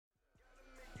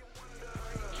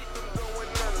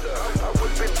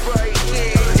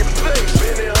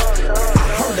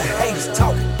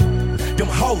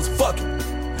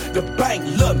The bank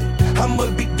love me. I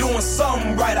must be doing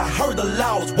something right. I heard the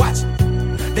laws watching.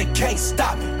 They can't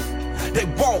stop me. They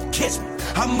won't catch me.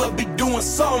 I must be doing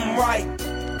something right.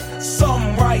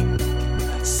 Something right.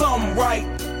 Something right.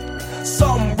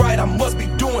 Something right. I must be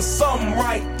doing something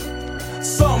right.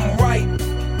 Something right.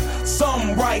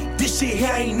 Something right. This shit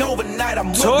here ain't overnight. I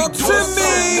must Talk be doing something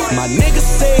right. My nigga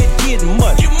said get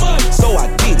money. So I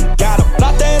did it. Gotta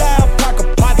block that out,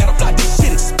 pocket. Gotta block this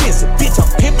shit expensive. Bitch, I'm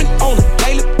pimping on a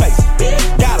daily basis.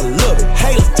 Gotta love it.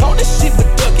 Haters talk this shit but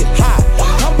duck it high.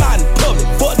 I'm out in public.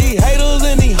 Fuck these haters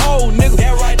and these hoes, nigga.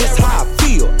 That's how I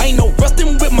feel. Ain't no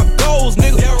rustin' with my goals,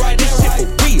 nigga. This shit for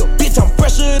real. Bitch, I'm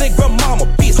fresher than grandmama,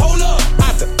 bitch. Hold up.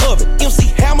 Out the oven.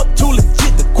 MC Hammer too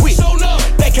legit to quit.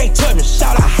 They can't touch me.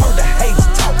 Shout out, I heard the haters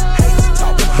talk.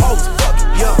 Them hoes fucking,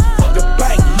 yeah. The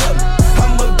bank love me. I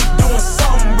must be doing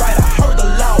something right. I heard the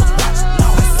laws watching.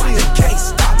 They can't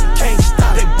stop me.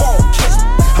 They won't catch me.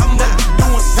 I must be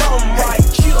doing something right.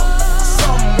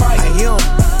 Something right.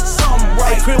 Something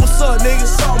right. Hey, Chris, what's up, nigga?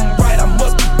 Something right. I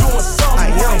must be doing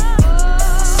something right.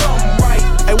 Something right.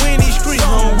 Hey, we in these streets,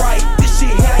 something right. This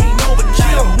shit here ain't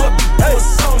overnight. I must be doing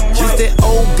something right. Just that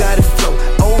old got it flow.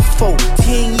 Old folk,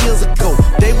 10 years ago.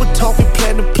 They were talking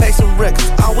platinum plaques and records.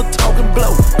 I was talking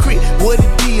blow. Crit, what it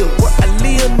deal? What a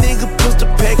little nigga pistol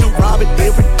packing, robbing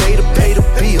every day to pay the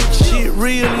bill. Shit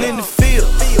real in the field.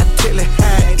 I tell it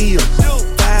how it is.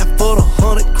 5 for the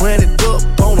 100 grand it up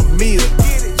on a meal.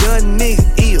 Young nigga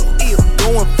ill.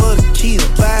 Going for the kill.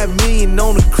 5 million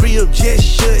on the crib, just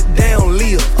shut down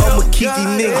live. I'ma keep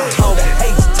these niggas talking.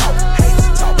 Haters talk.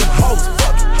 Them hoes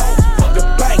fucking. The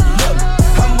bank love me.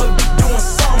 I must be doing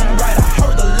something right. I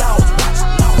heard the laws watching.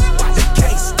 They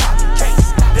can't stop me.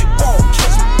 They won't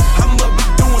catch me. I must be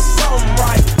doing something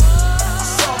right.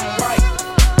 Something right.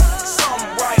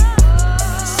 Something right.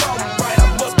 Something right. I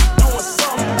must be doing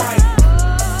something right.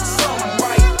 Something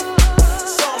right.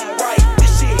 Something right.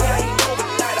 This shit here ain't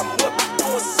overnight. I must be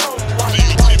doing something right.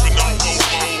 Tipping on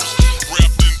Fofos,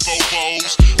 wrapped in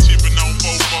Fofos. Tipping on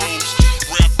Fofos,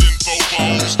 wrapped in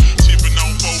Fofos. Tipping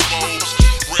on Fofos,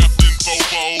 wrapped in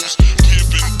Fofos.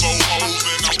 Tipping Fofos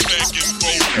and I'm packing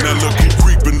Fofos. Now look who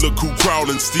creeping, look who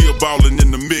crawling, still ballin'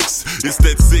 in the mix. It's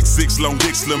that 6'6" long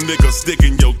dick slim nigga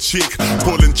sticking your chick.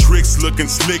 Pulling tricks, looking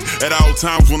slick at all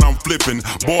times when I'm flipping.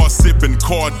 Bar sipping,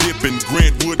 car dipping,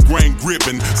 Grant Wood grain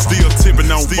gripping. Still tipping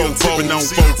on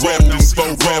Fofos, wrapped in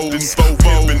Fofos.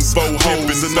 Pimpin',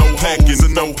 Fofos, and no hackins,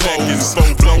 and no hackins.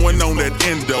 Blowing on that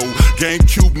endo,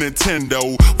 GameCube,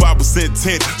 Nintendo. 5%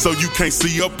 tint, so you can't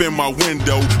see up in my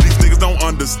window. These niggas don't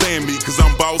understand me, cause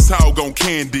I'm boss hog on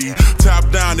candy. Top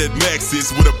down at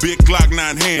Maxis with a big Glock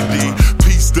 9 handy.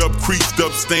 Pieced up, creased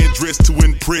up, stand dressed to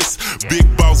impress. Big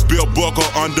boss belt buckle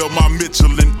under my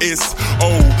Michelin S.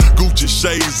 Oh, Gucci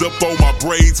shades up on my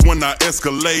braids when I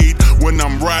escalade. When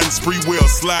I'm riding spree wheel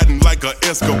sliding like a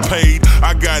escapade.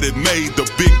 I got it made, the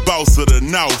big boss of the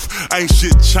North. Ain't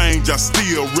shit changed, I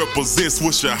still represent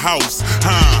Swisher House.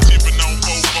 Tipping on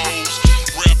Fofos,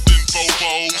 wrapped in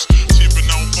Fofos. Tipping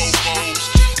on Fofos,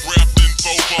 wrapped in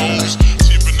Fofos.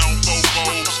 Tipping on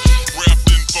Fofos, wrapped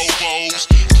in Fofos.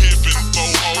 Tipping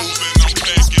Fofos and I'm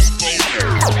packing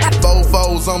Fofos.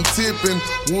 Fofos, I'm tipping.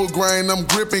 Wood grain, I'm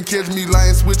gripping. Catch me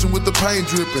lane switching with the paint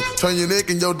dripping. Turn your neck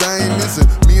and your dang missing.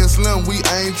 Me and Slim, we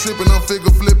ain't tripping. I'm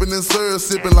figure flipping and syrup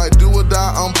sipping. Like do or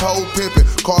die, I'm pole pimping.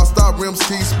 Car stop, rims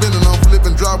keep spinning. I'm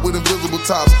flipping, drop with invisible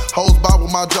tops. Hose bob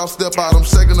with my drop, step out. I'm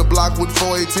shaking the block with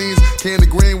 418s. Candy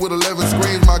green with 11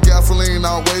 screens. My gasoline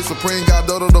always supreme. Got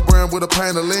Dodo the brand with a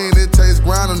pain of lean. It tastes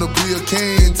grinding to be a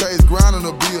king. Tastes grinding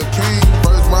to be a king.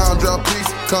 First round drop piece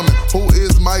coming. Who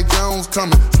is Mike Jones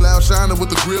coming? Slab shining with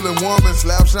the grilling woman.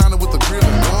 Slab shining with the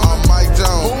grilling woman. I'm Mike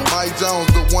Jones. Mike Jones,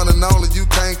 the one and only. You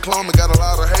can't clone me. Got a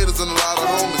lot of haters and a lot of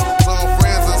homies. Some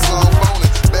friends and some phony.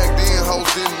 Back then, hoes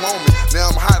didn't want me. Now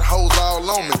I'm hot hoes all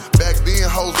on me. Back then,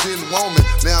 hoes didn't want me.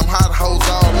 Now I'm hot hoes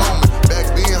all on me.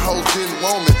 Back then, hoes didn't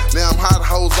want me. Now I'm hot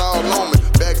hoes all on me.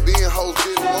 Back then, hoes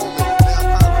didn't want me. Now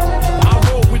I'm hot hoes. I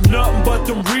roll with nothing but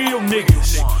them real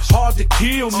niggas. Hard to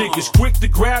kill niggas, quick to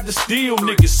grab the steel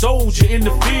niggas. Soldier in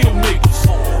the field niggas.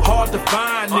 Hard to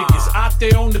find niggas, out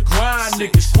there on the grind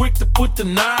niggas. Quick to put the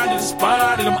 9 in the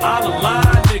spine and them out of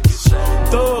line niggas.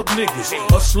 Thug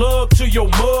niggas, a slug to your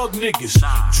mug niggas.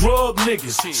 Drug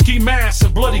niggas, ski masks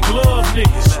and bloody glove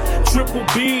niggas.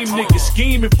 triple beam niggas,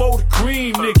 scheming for the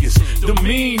cream niggas, the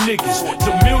mean niggas,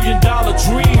 the $1 million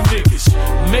dream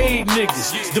niggas, made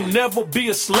niggas, them never be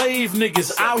a slave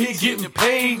niggas, out here getting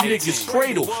paid niggas,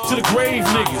 cradle to the grave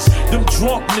niggas, them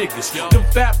drunk niggas, them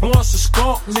fat blunts of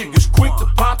skunk niggas, quick to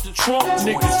pop the trunk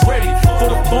niggas, ready for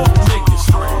the funk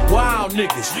niggas, wild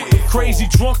niggas, crazy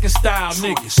drunken style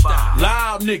niggas,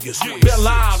 loud niggas, Bell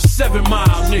Live 7 Mile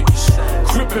niggas,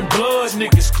 crippin' blood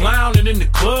niggas, clowning in the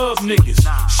club niggas,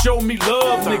 show me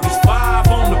love niggas, 5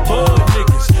 on the bud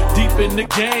niggas, deep in the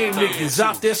game niggas,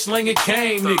 out there slinging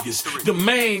cane niggas, the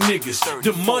main niggas,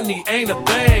 the money ain't a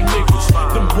thing niggas,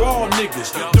 them raw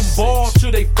niggas, them ball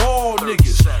till they fall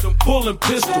niggas, them pulling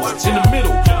pistols in the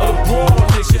middle of the brawl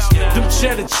niggas, them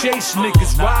cheddar chase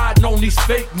niggas, riding on these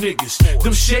fake niggas,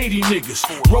 them shady niggas,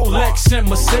 Rolex and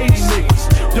Mercedes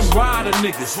niggas, them rider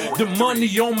niggas, the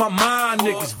money on my mind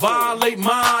niggas, violate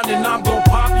mine and I'm gon'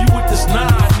 pop you with this 9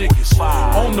 niggas,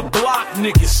 on the block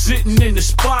niggas, sitting in the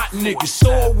spot niggas,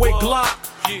 throw away Glock,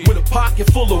 with a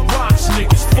pocket full of rocks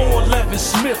niggas, 411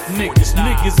 Smith niggas,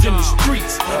 niggas in the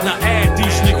streets, now add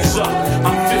these niggas up,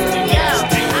 I'm 50 years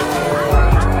deep.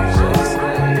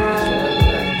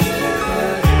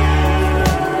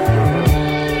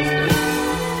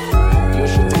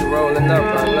 Up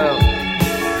right now.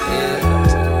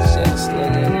 Yeah, shit,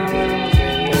 slinging.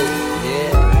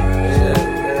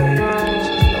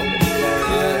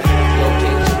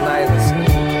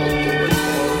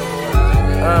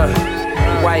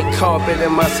 White carpet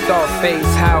in my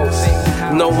Scarface house.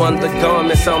 No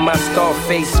undergarments on my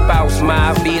Scarface spouse.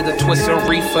 My be the twisting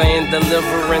reefer and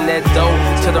delivering that dough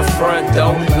to the front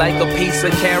door. Like a piece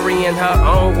of carrying her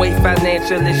own weight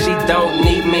financially. She don't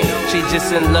need me. She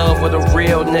just in love with a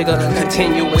real nigga.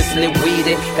 Continuously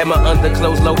weeded at my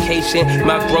underclothes location.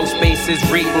 My growth space is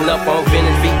reading up on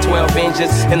vintage V12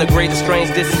 engines and the greatest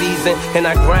strains this season. And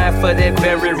I grind for that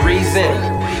very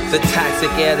reason. The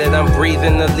toxic air that I'm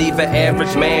breathing to leave an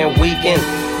average man weakened.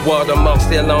 Watermark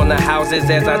still on the houses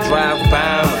as I drive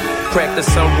by 'em. Crack the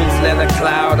sunroof, let a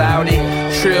cloud out it.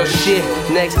 Trill shit,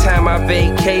 next time I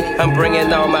vacate, I'm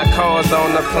bringing all my cars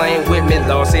on the plane with me.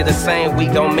 Lord say the same, we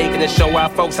gon' make it and show our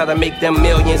folks how to make them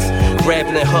millions.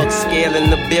 Grabbing hooks, scaling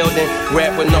the building,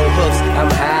 rap with no hooks.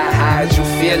 I'm high as you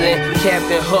feeling?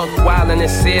 Captain Hook, wildin' and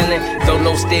ceiling. Though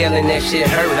no stealing, that shit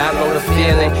hurt, I know the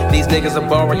feeling. These niggas will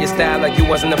borrow your style like you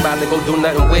wasn't about to go do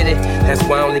nothing with it. That's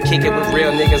why I only kick it with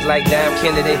real niggas like Dom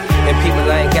Kennedy. And people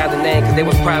I ain't got a name, cause they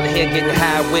was probably here getting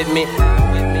high with me.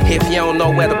 If you don't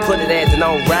know where to put it at, then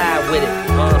don't ride with it.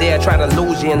 They'll try to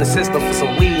lose you in the system for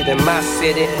some weed in my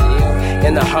city.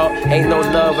 In the heart, ain't no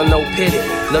love or no pity.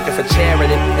 Looking for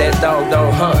charity, that dog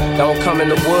don't hunt. Don't come in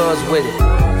the woods with it.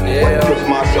 Yeah. What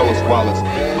Marcellus Wallace?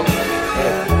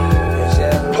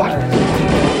 What?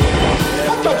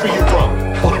 What country you from?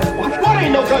 What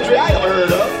ain't no country I ever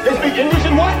heard of? They speak English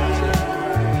and what?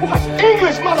 What?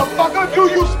 English, motherfucker? Do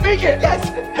you speak it?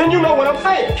 Yes. Then you know what I'm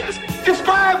saying. Yes.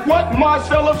 Describe what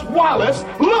Marcellus Wallace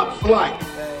looks like.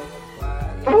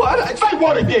 What? Say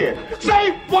what again?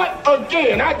 Say what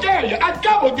again? I dare you. I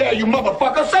double dare you,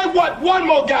 motherfucker. Say what one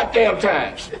more goddamn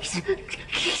time.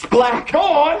 He's black. Go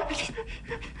on.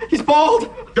 He's bald.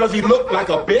 Does he look like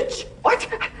a bitch? What?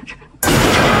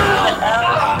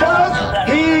 Does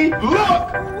he look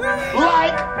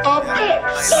like a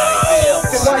bitch?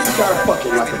 Then why you started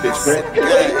fucking like a bitch, man?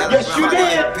 Yes, you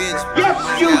did. Yes,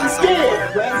 you did.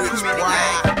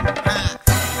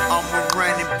 I'm a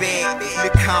running back,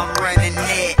 look how I'm running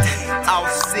that.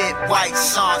 Offset white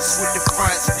sharks with the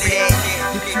front split.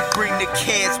 If you bring the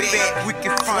cash back, we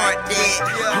can front that.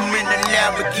 I'm in the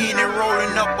Lamborghini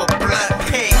rolling up a blunt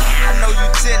pack. I know you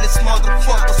jealous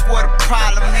motherfuckers, what a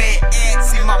problem at.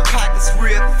 See my pockets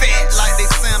real fat like they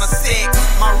Santa sack.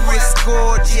 My wrist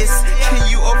gorgeous, can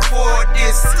you afford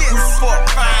this? We fuck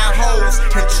fine hoes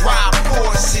and drive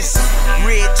Porsches.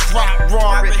 Red drop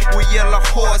Rari with yellow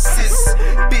horses.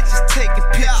 Bitches taking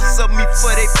pictures of me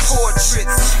for their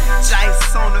portraits.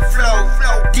 Dice on the floor,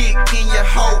 dick in your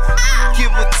hoe.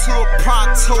 Give her to a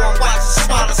pronto and watch her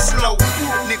swallow slow.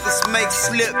 Niggas make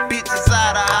slip bitches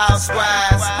out of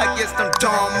housewives. I guess them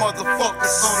dumb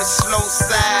motherfuckers on the slow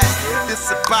side. This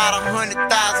about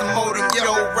 100,000 more than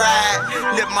your ride.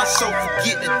 Let my chauffeur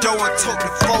get the door and took the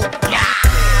folk.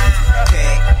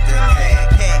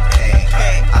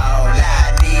 All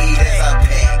I need is a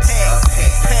pack.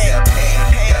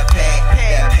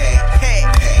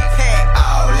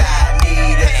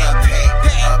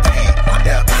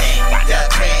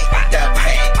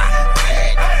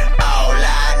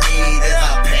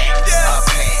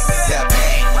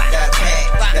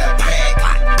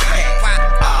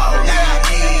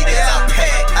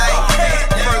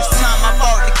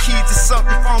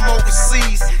 Something from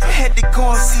overseas. Had to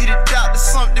go and see the doctor,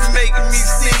 something making me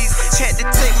sneeze. Had to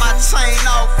take my chain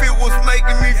off, it was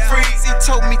making me freeze. He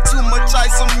told me too much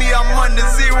ice on me, I'm under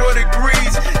 0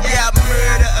 degrees. Yeah, I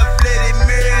murder, a bloody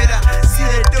murder. See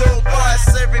that dope boy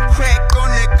serving crack on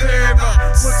the curb.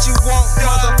 What you want,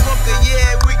 motherfucker?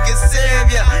 Yeah, we can serve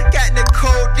ya. Got the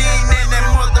codeine and that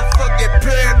motherfucking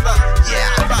purple.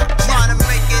 Yeah, I'm trying to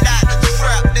make it out the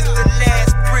trap. This the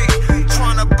last brick.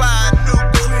 Trying to buy a new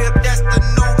crib, that's the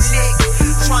new lick.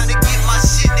 Trying to get my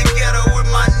shit together with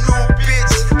my new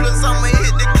bitch. Plus I'ma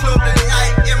hit the club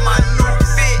tonight in my new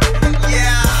fit.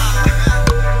 Yeah,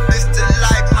 this the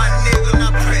life, my nigga. And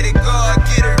I pray to God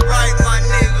get it right, my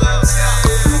nigga.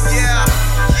 Yeah,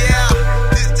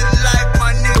 this the life,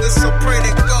 my nigga. So pray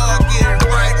to God get it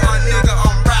right, my nigga.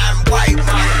 I'm riding white,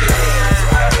 my nigga.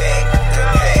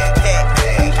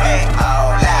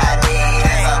 All I need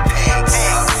is a pig.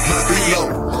 My beat low,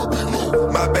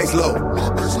 my bass low.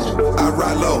 I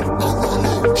ride low,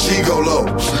 she go low.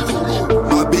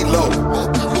 My beat low,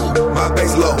 my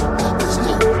bass low.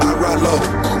 I ride low.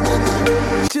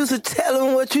 Just tell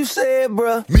him what you said,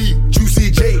 bruh. Me,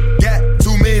 Juicy J, got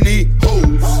too many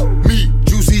hoes. Me,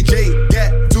 Juicy J,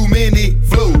 got too many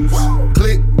flows.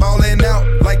 Click ballin' out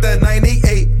like the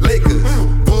 98 Lakers.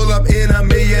 Pull up in $1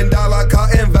 million car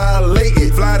and violate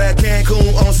it. Fly to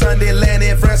Cancun on Sunday, land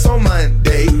in France on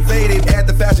Monday. Faded at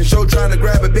the fashion show, trying to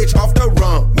grab a bitch off the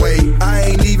runway. I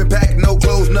ain't even packed no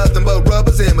clothes, nothing but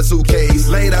rubbers in my suitcase.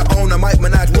 Later on, the Mike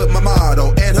Minaj with my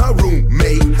model and her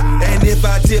roommate. And if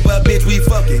I tip a bitch, we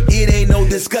fucking. It ain't no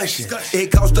discussion.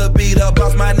 It costs to beat up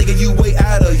boss, my nigga, you way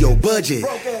out of your budget.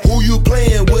 Who you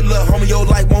playing with, lil' homie? Your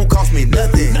life won't cost me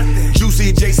nothing.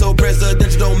 Juicy J so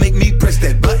presidential, don't make me press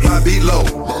that button. My beat low,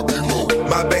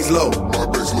 my bass low.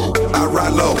 I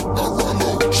ride low,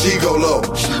 she go low.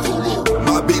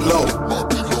 My beat low,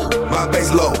 my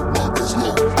bass low.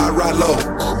 I ride low,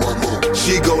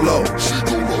 she go low.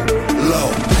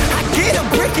 Low. I get a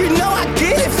brick, you know I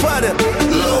get it for the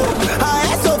low. Her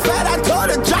ass so fat, I told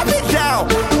her drop it down.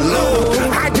 Low.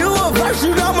 I do a verse,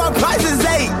 you know my price is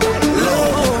 8.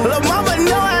 Low. Lil' mama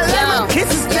know I let my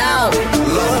kisses down.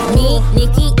 Low. Me,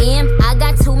 Nicki M, I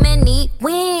got too many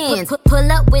wins.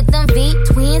 Pull up with them V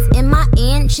twins in my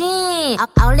engine.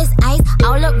 All this ice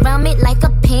all around me like a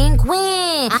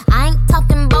penguin. I ain't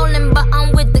talking bowling, but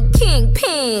I'm with the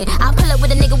kingpin. I pull up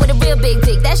with a nigga with a real big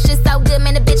dick. That's just so good,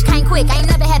 man. The bitch can't quick. I ain't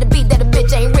never had a beat that a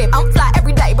bitch ain't rip. I'm fly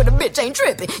every day, but a bitch ain't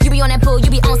tripping. You be on that pool, you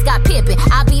be on Scott Pippen.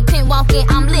 I be pin walking,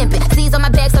 I'm limping. C's on my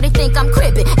back, so they think I'm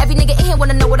crippin'. Every nigga in here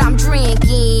wanna know what I'm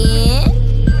drinking.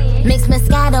 Mixed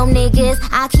Moscato niggas.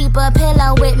 I keep a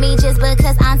pillow with me just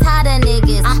because I'm tired of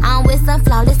niggas. I'm with some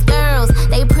flawless girls.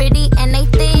 They pretty and they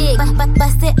thick. But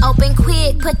bust it open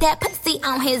quick. Put that pussy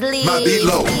on his lid. My beat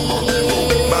low,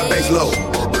 my bass low.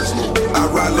 I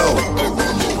ride low,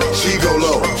 she go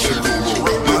low.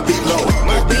 My beat low,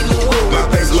 my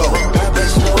bass low.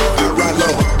 I ride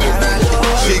low,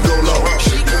 she go low.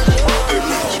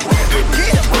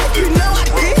 You know I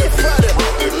get it for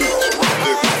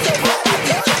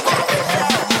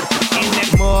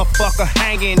the motherfucker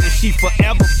hanging, and she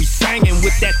forever be singing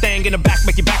with that thing in the back,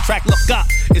 make your backtrack look up.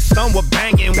 It's somewhat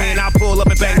banging when I pull up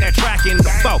and bang that track in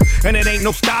the flow, and it ain't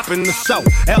no stopping the show.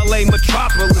 LA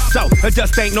metropolis, so it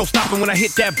just ain't no stopping when I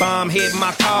hit that bomb. Hit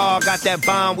my car, got that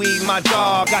bomb weed in my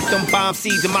jaw, got them bomb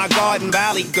seeds in my garden.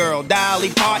 Valley girl, Dolly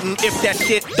Parton. If that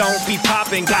shit don't be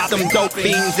popping, got them dope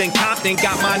fiends in Compton,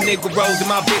 got my nigga rolls in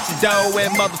my bitch dough,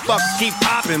 and motherfuckers keep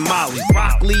popping Molly.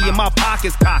 Broccoli in my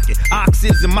pockets, cocky,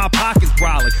 oxys in my pockets,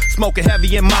 brawling. Smoking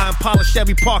heavy in my Impala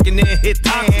Chevy parking and hit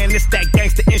 10. It's that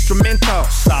gangsta instrumental.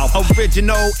 South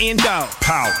original endo.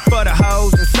 Power. For the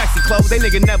hoes and sexy clothes, they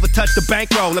nigga never touch the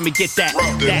bankroll. Let me get that.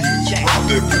 Rock that bitch, rock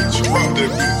that bitch, rock that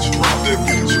bitch, rock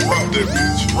that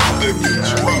bitch, rock that bitch,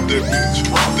 rock that bitch,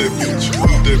 rock that bitch,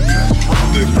 rock that bitch, rock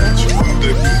that bitch, rock that bitch, rock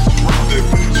that bitch, rock that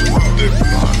bitch, rock that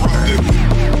bitch, rock that bitch.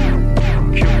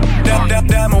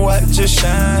 Diamond watch just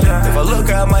shine. If I look,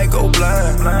 I might go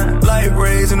blind. Light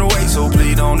rays in the way, so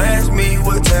please don't ask me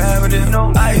what time it is.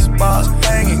 Ice box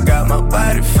hanging, got my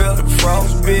body felt the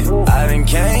frostbit. I done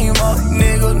came up,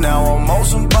 nigga, now I'm on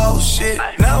some bullshit.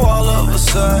 Now all of a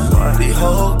sudden, these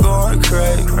hoes going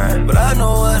crazy. But I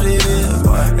know what it is,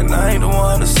 and I ain't the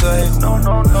one to say.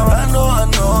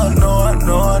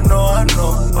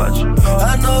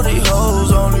 I know these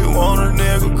hoes only want a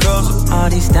nigga cause of all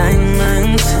these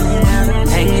diamonds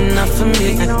hanging off of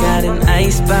me. I got an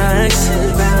icebox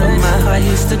where my heart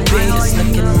used to be. Just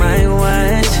look at my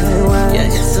watch, yeah,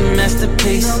 it's a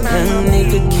masterpiece. Young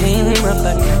nigga came up,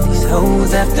 I got these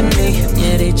hoes after me.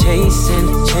 Yeah, they chasing.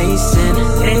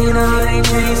 Yeah, you know they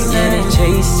chasing. Yeah, they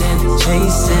chasing.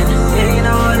 Yeah, you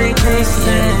know they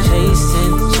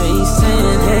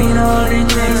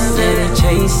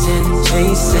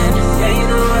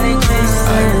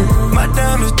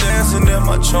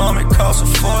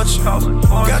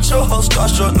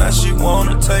truck, now she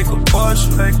wanna take a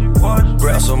portrait.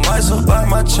 Grab some ice up by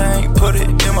my chain, put it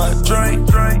in my drink.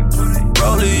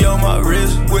 Rollie on my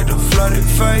wrist with the flooded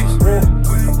face.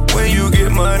 When you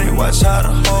get money, watch how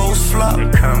the hoes flop.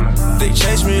 They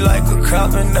chase me like a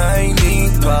cop and I ain't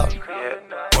even pop.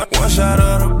 One shot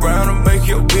of the brown to make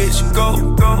your bitch go.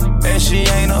 And she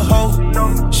ain't a hoe.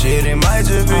 Shit, it might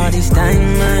just be. All these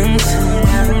diamonds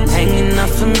hanging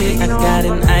off of me. I got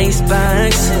an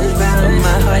icebox. Where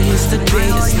my heart used to be.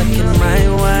 Just look at my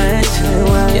watch.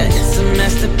 Yeah, it's a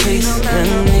masterpiece.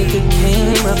 Young nigga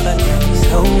came up. I got these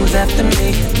hoes after me.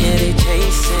 Yeah, they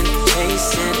chasing.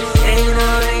 Ain't no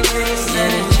they chasing. Yeah,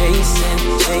 they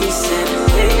chasing.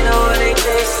 Ain't no they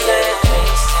chasing.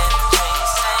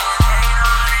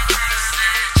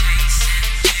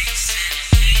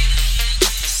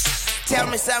 Tell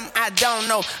me something I don't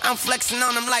know. I'm flexing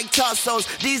on them like torsos.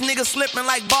 These niggas slipping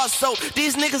like boss soap.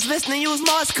 These niggas listening use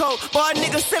Morse code. Boy,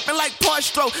 niggas sipping like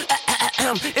Porstro.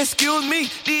 Excuse me,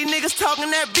 these niggas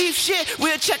talking that beef shit.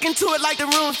 We'll check into it like the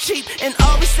room's cheap. And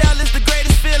all we sell is the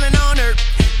greatest feeling on earth.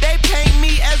 They paint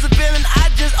me as a villain. I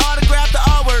just autographed the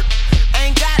artwork.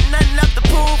 Ain't got nothing up to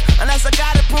prove unless I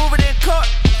gotta prove it in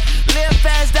court. Live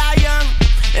fast, die young,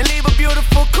 and leave a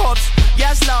beautiful corpse.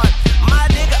 Yes, Lord. My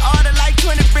nigga ordered like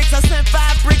 20 bricks. I sent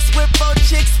 5 bricks with 4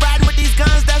 chicks. Riding with these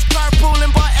guns, that's carpooling.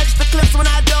 Bought extra clips when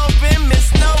I dove in. Miss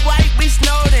Snow White, we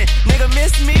snowed in. Nigga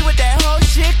miss me with that whole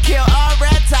shit. Kill all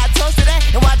rats, I toasted that.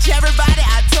 And watch everybody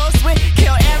I toast with.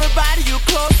 Kill everybody you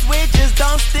close with. Just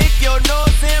don't stick your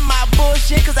nose in my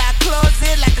bullshit, cause I close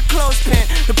it like a clothespin.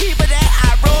 The people that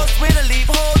I rose with will leave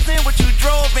holes in what you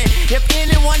drove in. If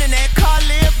anyone in that car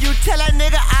live, you tell that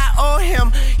nigga I owe him.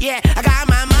 Yeah, I got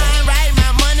my mind right,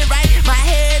 my money right, my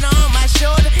head on my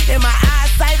shoulder, and my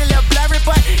eyesight a little blurry,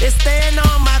 but it's staying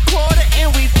on my quarter. And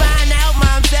we find out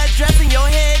mom's addressing your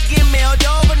head get mailed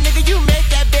over. Nigga, you make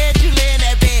that bed, you lay in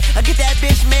that bed. I get that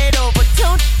bitch made over.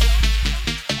 Don't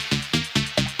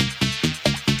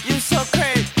you so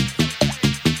crazy?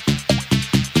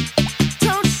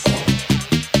 Don't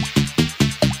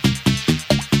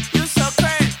you so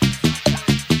crazy?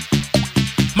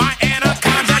 My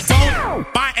anaconda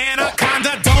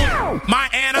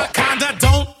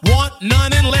don't want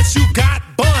none unless you got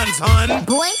buns, hun.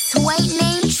 Boy, toy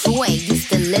named Troy used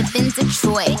to live in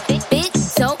Detroit. Big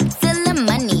dope, stealing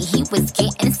money, he was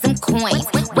getting some coins.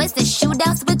 Was in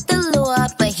shootouts with the law,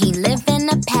 but he lived in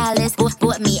a palace.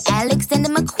 Bought me Alexander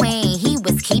McQueen, he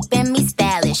was keeping me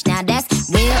stylish. Now that's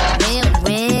real.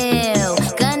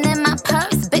 Gun in my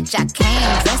purse, bitch, I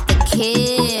came just to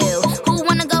kill. Who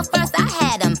wanna go first? I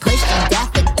had him pushing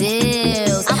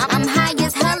daffodils. I'm high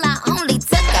as hell, I only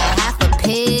took a half a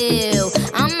pill.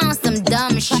 I'm on some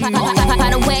dumb shit. By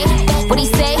the way, what he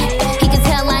say? He can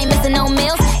tell I ain't missing no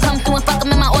meals. Come through and fuck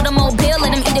him in my automobile.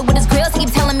 Let him eat it with his grills. He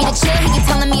keep telling me to chill. He keep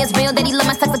telling me it's real that he love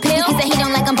my sex appeal. He said he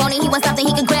don't like I'm bony. He wants something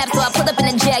he can grab. So I pull up in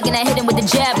a jag and I hit him with the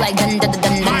jab like dun dun dun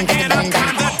dun dun dun dun.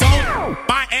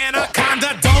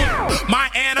 My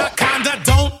anaconda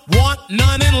don't want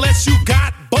none unless you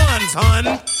got buns, hun.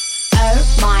 Oh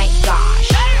my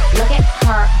gosh, look at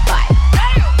her butt.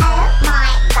 Oh my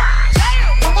gosh,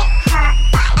 look at her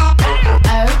butt.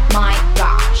 Oh my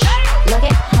gosh, look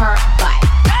at her butt.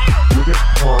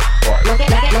 Look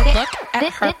at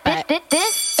her butt.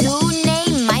 This dude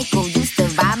named Michael used to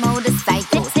ride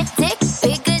motorcycles. Dick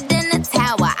bigger than a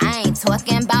tower. I ain't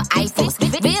talking about Eiffels.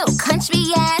 Real country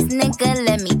ass nigga,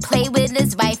 let me play with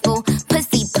his rifle.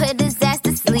 Pussy put his ass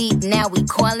to sleep. Now we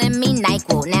calling me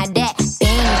NyQuil. Now that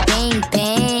bang, bang,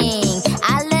 bang.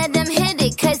 I let him hit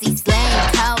it cause he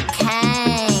slang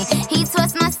cocaine. He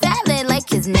twists my salad like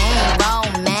his name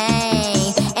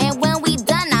Romaine. And when we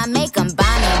done, I make him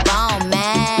Bonnie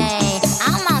Romaine.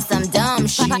 I'm on some dumb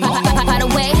shit. By the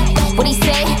way, what he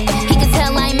say? He can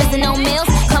tell I ain't missing no meals.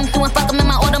 Come through and fuck him in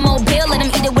my automobile. Let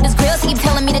him eat it with his grills. He keep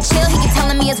telling me to chill. He keep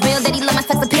telling me it's real that he love my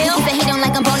sex appeal. He said he don't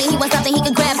like I'm bony. He wants something he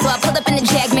can grab. So I pull up in the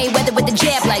jag, Mayweather with the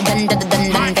jab like dun dun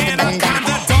dun dun dun dun dun.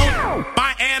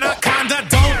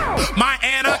 My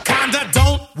anaconda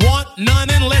don't want none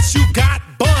unless you got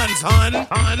buns, hun.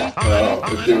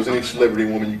 If there was any celebrity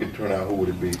woman you could turn out, who would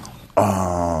it be?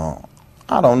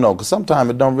 I don't know, because sometimes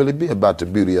it don't really be about the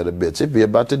beauty of the bitch. It be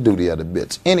about the duty of the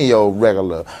bitch. Any old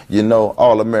regular,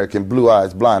 all-American, blue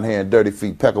eyes, blonde hair, and dirty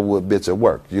feet, Peckerwood bitch at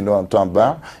work. You know what I'm talking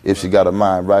about? If she got her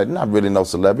mind right. Not really no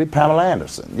celebrity. Pamela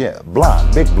Anderson. Yeah,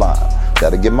 blonde, big blonde.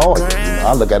 That'll get my order. You know,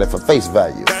 I look at it for face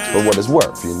value, for what it's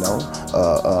worth. You know,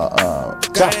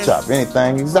 chop,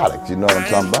 anything exotic. You know what I'm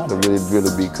talking about? It really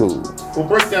be cool. Well,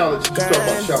 break down. Let's talk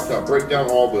about chop. Break down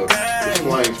all the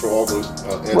slangs for all the.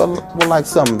 Well, like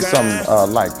some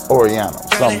like Oriental,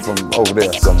 some from over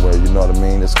there somewhere. You know what I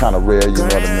mean? It's kind of rare. You know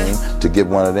what I mean? To get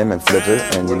one of them and flip it,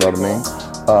 and you know what I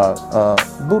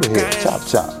mean? Buddha head, chop.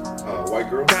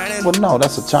 White girl? Well, no,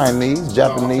 that's a Chinese,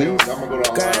 Japanese. I'm gonna go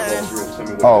to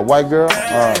White girl?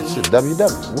 Shit,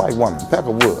 WW, white woman,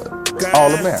 Peckerwood,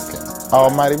 all American,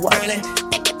 almighty white.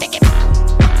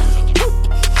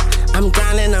 I'm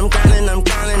grinding, I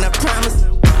promise.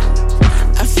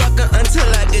 I fuck her until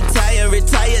I get tired,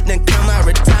 retired, then come out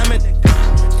retirement.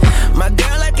 My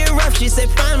girl like it rough, she say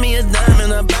find me a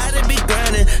diamond, her body be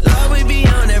grinding. Lord, we be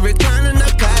on every kind of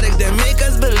narcotic that make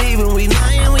us believe when we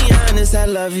lying, we honest, I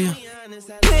love you.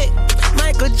 Pick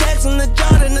Michael Jackson, the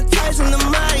Jordan, the Tyson, the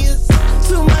Myers.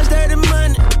 Too much dirty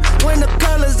money when the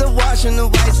colors are washing the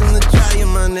whites in the dryer,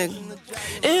 my nigga.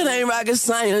 It ain't rocket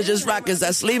science, just rockets.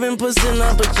 I sleep in pussy in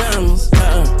my pajamas.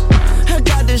 I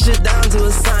got this shit down to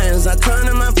a science. I turn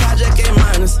in my project A-.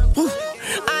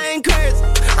 I ain't crazy,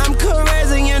 I'm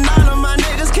crazy, and all of my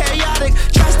niggas chaotic.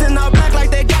 Dressed in all black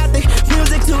like they got the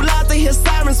music too loud to hear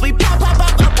sirens. We pop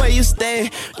up where you stay.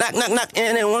 Knock,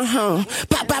 anyone home.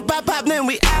 Pop, then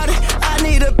we out it. I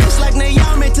need a bitch like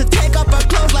Naomi to take off her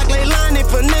clothes like Leilani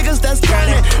for niggas that's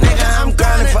grinding. Nigga, I'm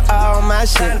grinding for all my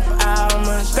shit.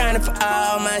 Grinding for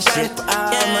all my shit.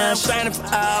 Yeah, I'm grinding for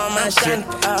all my shit.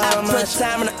 I put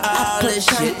time into all this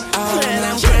shit. Man,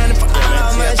 I'm grinding for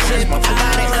all my shit.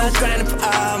 I'm grinding for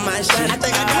all my shit. I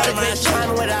think I got a bitch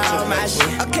trying with all my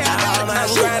shit. Okay, I'm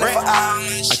grinding for all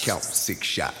my shit. I count 6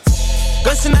 shots.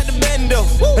 Bustin' out the bando,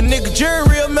 a nigga jury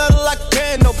real metal like a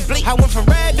piano. I went from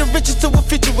rad to riches to a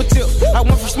feature with tip. I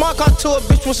went from smart car to a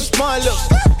bitch with some smart lips.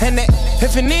 And that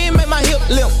if it need make my hip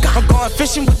limp. I'm going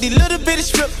fishing with these little bitty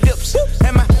strip dips.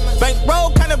 And my bankroll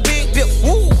kinda big dip.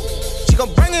 Woo, she gon'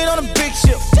 bring it on a big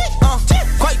ship.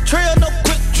 Quite trail, no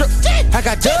quick trip. I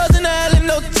got dubs in the alley,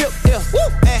 no tip. Yeah, woo,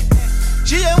 and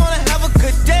she ain't wanna have a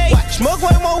good day. Smoke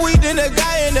way more weed than a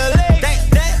guy in LA.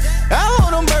 I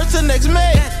hold them birds till next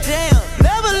May.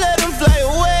 Never let them fly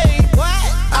away. What?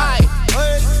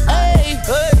 Hey,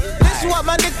 this is what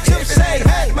my nigga Tip say.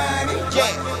 Hey,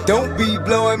 yeah. Don't be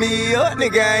blowing me up,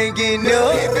 nigga, I ain't getting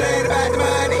up. If it ain't about the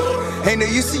money, ain't no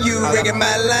use to you ringing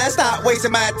my line. Stop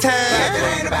wasting my time. If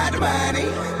it ain't about the money,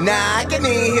 nah, I can't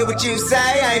even hear what you say.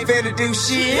 I ain't finna do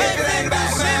shit. If it ain't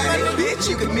about the money, bitch,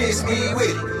 you can miss me with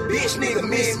it. Bitch, nigga,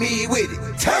 miss me with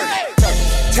it. Turn it.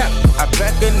 I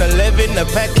pack in 11, I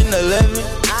pack in 11.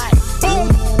 Boom,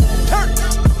 turn.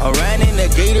 I ran in the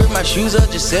gator, my shoes are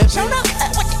just 7.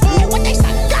 What they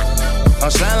say? I'm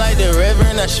slime like the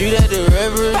reverend, I shoot at the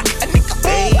reverend.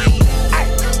 Hey,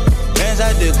 bands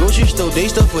at the grocery store, they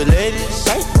stuff with ladies.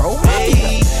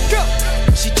 Hey,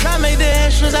 she try make the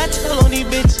extras, I tell on these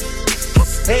bitches.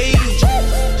 Hey,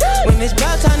 when it's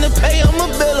about time to pay, I'ma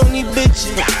bill on these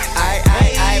bitches.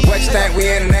 What you think we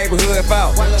in the neighborhood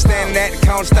for? Standing at the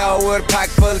corner store with a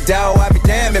pocket full of dough. I be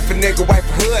damned if a nigga wipe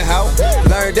a hood, ho.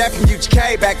 Learned that from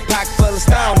UGK, back a pocket full of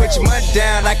stone. With your money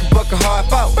down like a buck of hard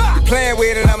folk. You playing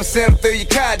with it, I'ma send them through your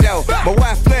car door. My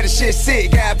wife flooded shit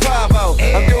sick, got Bravo.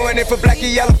 I'm doing it for black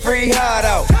and yellow, free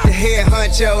hardo. The head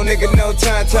honcho, nigga, no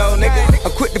tonto, nigga.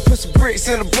 I'm quick to put some bricks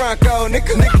in the Bronco,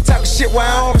 nigga. Nigga talking shit while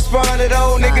I don't respond at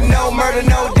all, nigga. No murder,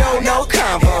 no dough, no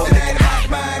combo, nigga.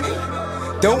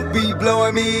 Don't be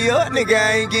blowing me up, nigga,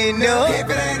 I ain't getting up. If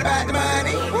it ain't about the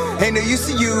money, ain't no use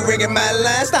to you ringing my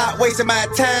line. Stop wasting my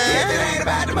time. If it ain't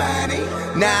about the money,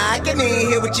 nah, I can't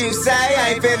even hear what you say.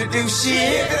 I ain't finna do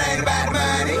shit. If it ain't about the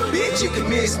money, bitch, you can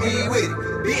miss me with it.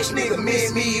 Bitch, nigga,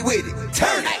 miss me with it.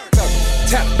 Turn it.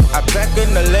 I pack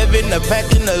in 11, I pack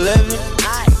in 11.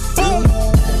 Boom,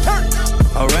 turn.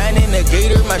 I ran in the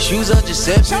gator, my shoes are just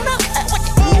 7.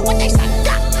 What they say?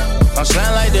 I'm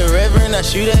slime like the reverend, I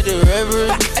shoot at the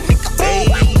reverend. Hey,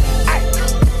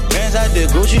 bands at the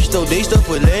grocery store, they stuff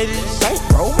with ladies.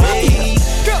 Hey,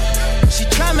 she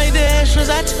try make the extras,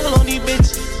 I tell on these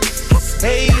bitches.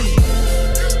 Hey,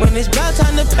 when it's about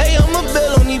time to pay, I'ma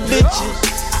bill on these bitches.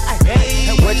 Hey,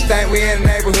 what you think we in the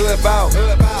neighborhood for?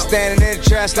 Standing in the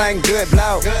trash like good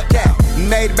blow. Yeah,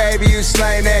 made a baby, you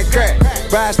slang that crack.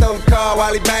 Ride stole the car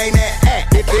while he bang that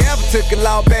act. If you ever took a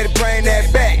law, better bring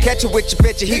that back. Catch it with your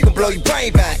bitch, he gon' blow your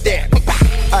brain back there.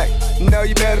 Hey, you know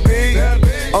you better be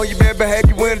on your bad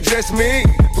behavior when addressing me.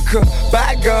 Because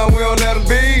by gun, we don't let them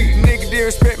be. Nigga,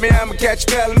 disrespect me, I'ma catch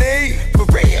a felony. For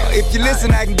real, if you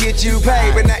listen, I can get you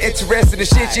paid. But not interested in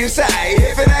shit you say.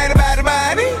 If it ain't about the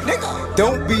money, nigga,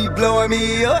 don't be blowing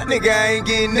me up, nigga, I ain't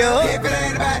getting up. If it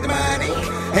ain't about the money,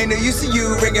 Ain't no use to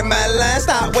you ringing my line.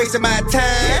 Stop wasting my time.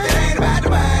 If it ain't about the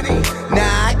money,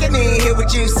 nah, I can't even hear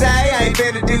what you say. I ain't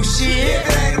finna do shit. If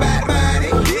it ain't about the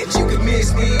money, bitch, you can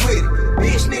miss me with it.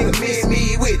 Bitch, nigga, miss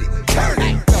me with it. Turn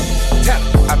it.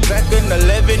 I pack in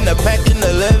 11, I pack in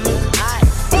 11.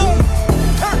 Boom.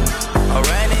 I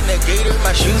ran in the gator,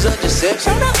 my shoes are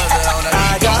deception.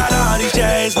 I got all these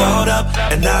J's bought up,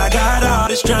 and I got all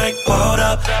this drink bought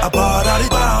up. I bought all these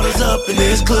bottles up in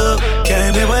this club.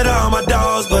 Came in with all my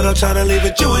dogs, but I'm tryna leave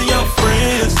with you and your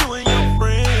friends.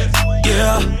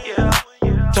 Yeah,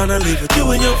 tryna leave with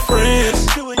you and your friends.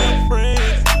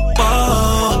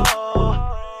 Oh,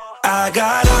 I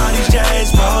got all these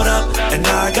J's bought up, and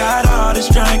I got all this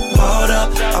drink bought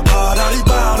up. I bought all these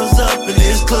bottles up in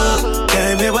this club.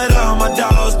 Came in with all my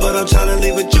dogs, but I'm tryna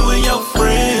leave with you and your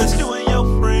friends.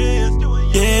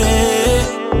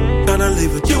 Yeah, tryna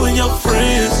leave with you and your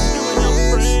friends.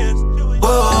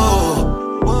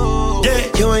 Whoa, yeah,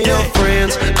 you and your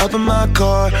friends up in my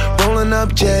car, rolling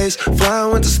up J's,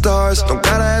 flying with the stars. Don't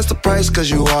gotta ask the price, cause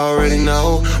you already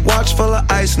know. Watch full of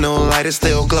ice, no light, it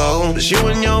still glow. It's you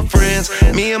and your friends,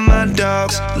 me and my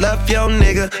dogs. Left your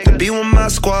nigga to be with my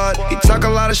squad. He talk a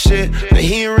lot of shit, but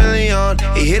he ain't really on.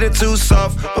 He hit it too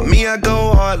soft, but me, I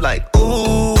go hard like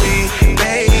ooh,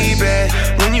 baby.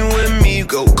 When you with me, you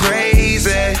go crazy.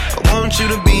 I want you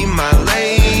to be my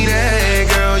lady.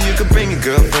 Girl, you can bring your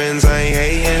girlfriends, I ain't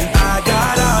hating. I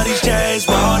got all these J's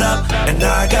bought up, and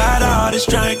I got all this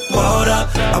drink bought up.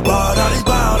 I bought all these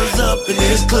bottles up in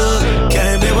this club.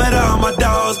 Came in with all my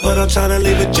dogs, but I'm tryna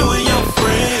leave with you and your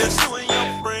friends.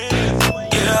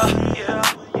 Yeah,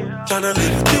 tryna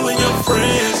leave with you and your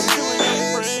friends.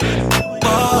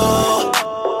 Oh,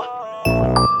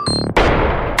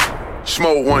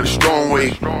 Smoke one the strong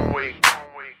way,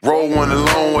 roll one the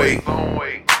long way.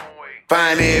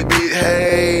 Find that bitch,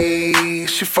 hey,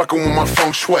 she fucking with my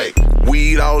feng shui.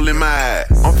 Weed all in my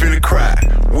eyes, I'm finna cry.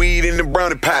 Weed in the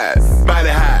brownie pies, body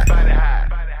high.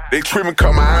 They treat me,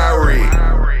 cut my eye red.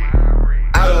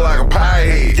 I look like a pie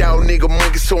head. Y'all nigga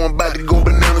monkey, so I'm about to go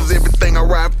bananas. Everything I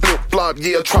ride flip flop,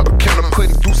 yeah, Tropicana.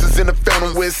 Putting deuces in the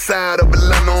fountain, west side of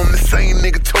Atlanta. I'm the same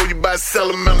nigga told you about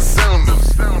Salamander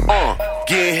Cylinders.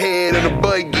 Getting head in a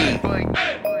buggy,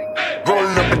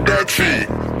 rolling up a Dutch tree.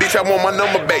 Bitch, I want my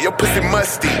number back, your pussy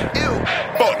musty.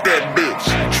 Fuck that bitch,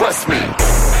 trust me.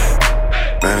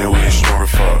 Man, we story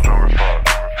fuck.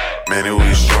 Man,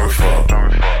 we story fuck.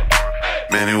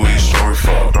 Man, we story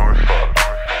fuck.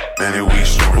 Man, we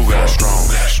story. Who got strong?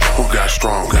 Who got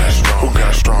strong? Who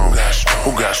got strong?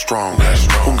 Who got strong?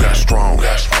 Who got strong?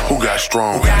 Who got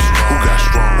strong? Who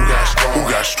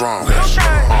got strong? Who got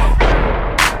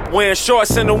strong? Wearing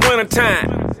shorts in the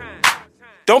wintertime.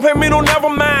 Don't pay me no never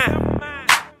mind.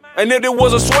 And if it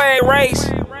was a swag race,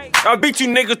 I'll beat you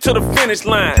niggas to the finish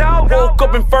line. Woke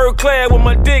up in fur clad with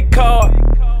my dick card.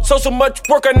 So much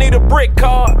work I need a brick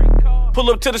card. Pull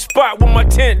up to the spot with my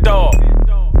tent dog.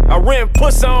 I rent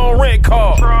pussy on rent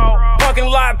car. Parking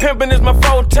lot pimping is my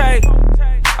forte.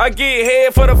 I get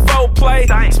head for the foreplay.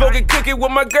 Smoking cookie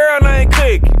with my girl named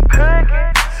Cookie.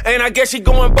 And I guess she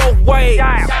going both ways.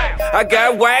 I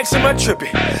got wax in my trippy.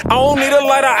 I don't need a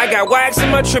lighter, I got wax in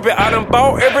my trippy. I done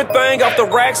bought everything off the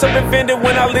racks up and Fended.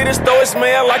 When I leave the store, it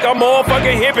smell like a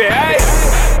motherfucking hippie. Hey!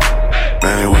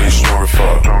 Man, we story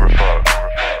fuck.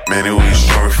 Man, we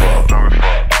story fuck.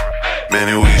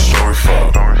 Man, we story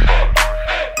fuck.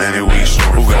 Man, we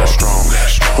story. Who got strong?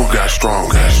 Who got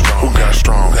strong? Who got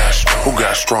strong? Who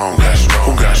got strong? Who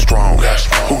got strong?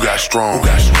 Who got strong?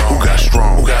 Who got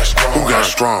strong? Who got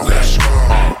strong?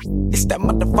 It's that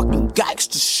motherfucking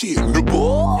gangster shit, nigga.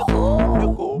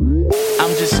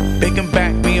 I'm just big and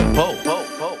back being Pope.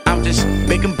 I'm just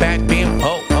big and back being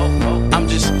Pope. I'm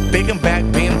just big and back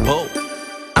being Pope.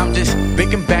 I'm just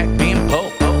big and back being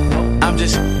Pope. I'm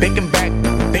just big and back,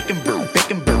 big and brew,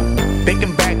 big and brew, big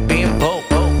and back being Pope.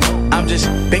 I'm just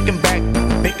big and back,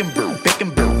 big and brew, big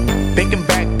and brew, big and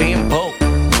back being Pope.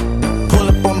 Pull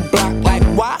up on the block like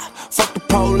why? Fuck the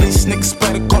police, niggas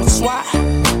better call the SWAT.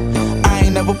 I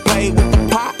ain't never played with the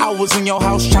pot. I was in your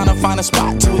house trying to find a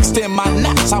spot to extend my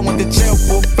nuts. I went to jail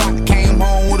for a block, came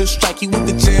home with a strike. He went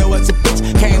to jail as a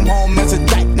bitch, came home as a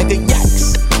dyke, nigga,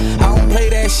 yikes. I don't play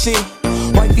that shit.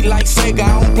 Wifey like Sega,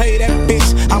 I don't play that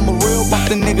bitch. I'm a real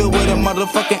the nigga with a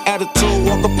motherfucking attitude.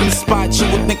 Walk up in the spot, you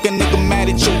would think a nigga mad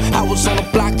at you. I was on the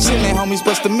block chillin', homies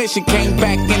bust the mission. Came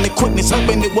back in the quickness,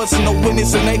 hoping it wasn't no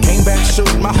witness. And they came back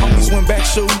shooting, my homies went back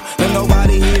shooting. And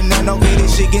nobody here, none no okay,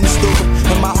 this shit getting stupid.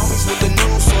 And my homies with the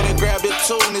news, so they grabbed it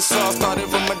too. And this all started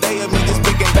from a day of me just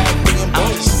picking back being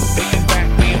bold. I'm just picking back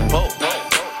being bold.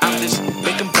 I'm just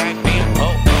picking back being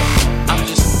bold. I'm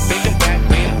just picking back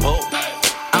being bold.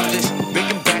 I'm just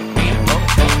picking back being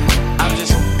bold.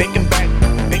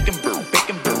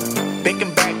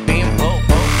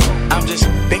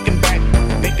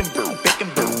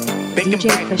 Bacon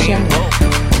back being broke.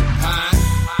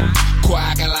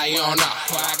 Coagalayon,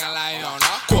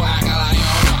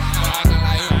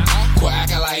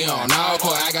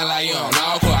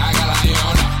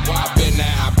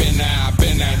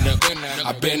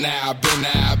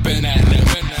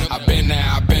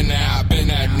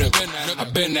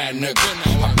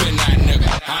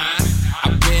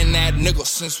 I've been that nigga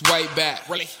since way back.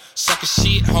 Really? Sucker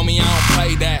shit, homie, I don't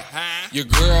play that. Your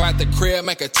girl at the crib,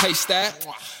 make her taste that.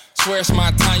 Swear it's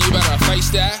my time, you better face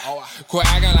that. Quit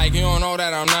acting like you don't know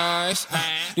that I'm nice.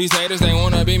 These haters, they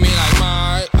wanna be me like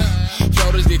Mike.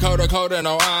 Shoulders get colder,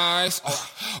 no eyes.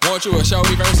 Want you a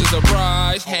showy versus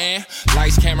surprise. Hand,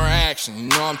 lights, camera, action. You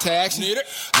know I'm taxing.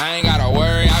 I ain't gotta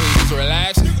worry, I be just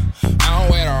relaxing. I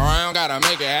don't wait around, gotta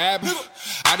make it happen.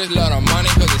 I just love the money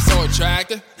cause it's so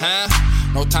attractive.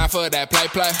 No time for that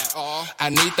play. I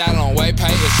need that on way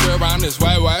pay. It's sure around this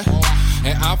way.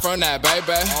 And I'm from that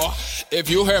baby. If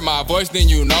you hear my voice, then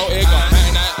you know it gon'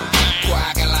 hang that.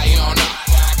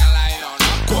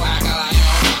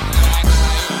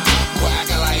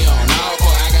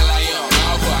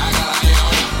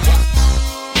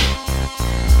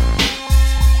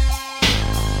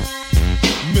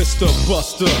 Mr.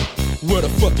 Buster, where the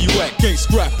fuck you at? Can't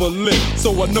scrap a lick,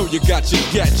 so I know you got your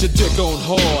dick on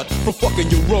hard. From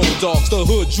fucking your road dogs, the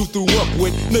hood you threw up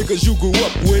with, niggas you grew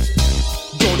up with.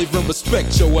 Don't even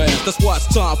respect your ass, that's why it's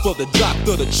time for the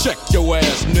doctor to check your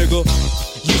ass, nigga.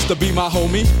 Used to be my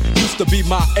homie, used to be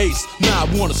my ace. Now I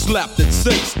wanna slap the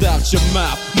taste out your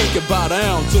mouth, make it bow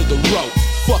down to the rope.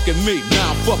 Fucking me, now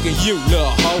I'm fucking you,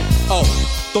 little hoe. Oh,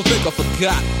 don't think I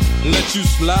forgot, let you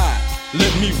slide.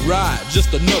 Let me ride,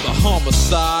 just another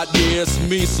homicide. Yeah, it's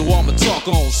me, so I'ma talk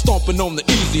on. Stomping on the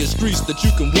easiest streets that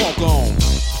you can walk on.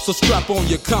 So strap on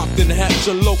your Compton hat,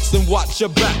 your lokes, and watch your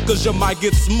back, cause you might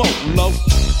get smoked, low.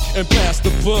 And pass the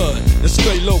bud, and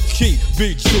stay low key.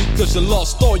 Be cheap, cause you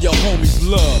lost all your homies'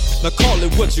 love. Now call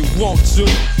it what you want to.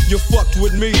 You fucked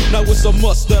with me, now it's a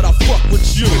must that I fuck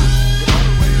with you.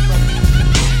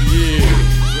 Yeah,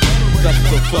 that's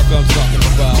what the fuck I'm talking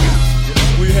about.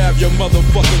 We have your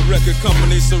motherfucking record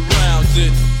company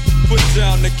surrounded. Put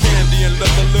down the candy and let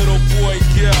the little boy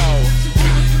go.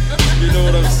 You know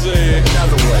what I'm saying?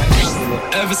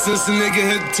 Ever since the nigga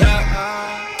hit the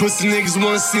top, pussy niggas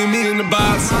wanna see me in the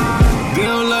box. They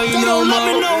don't love you no more.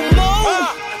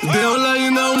 They don't love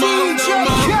you no more.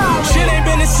 Shit ain't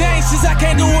been the same since I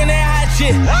can't do when they hot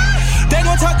shit. They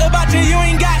gon' talk about you, you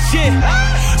ain't got shit.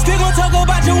 Still gon' talk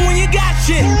about you when you got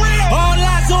shit. All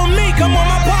eyes on me, come on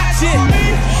my pop shit.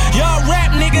 Y'all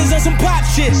rap niggas on some pop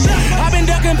shit. I been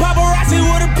ducking paparazzi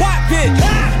with a pop bitch.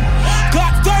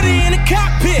 Glock 30 in the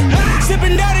cockpit.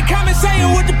 Sippin' dirty,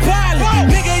 conversating with the pilot.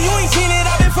 Nigga, you ain't seen it,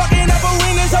 I been fucking up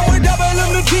arenas. I'm with double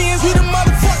them the G's. We the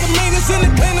motherfucking meanest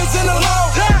independents in the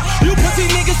law. You pussy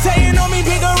niggas saying on me,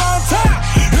 bigger on top.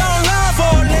 Long line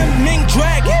for them mink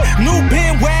dragon. New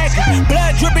bandwagon.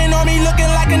 Blood dripping on me,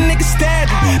 looking like a nigga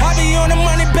stabbing. I be on the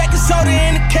money, back and soda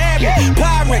in the cabinet.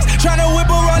 Pyrex, tryna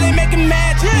whip a roll and make it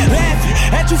magic. Laughing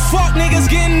at you fuck niggas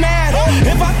getting mad.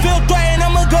 If I feel threatened,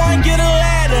 I'ma go and get a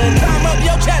ladder. Climb up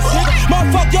your chest, nigga.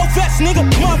 Motherfuck your vest, nigga.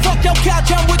 Motherfuck your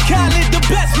couch, I'm with Khaled, the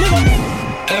best, nigga.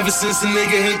 Ever since the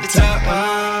nigga hit the top,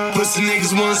 pussy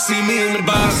niggas wanna see me in the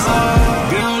box.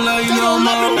 They don't love you no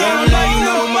more. They don't love you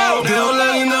no more. They don't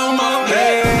love you no more.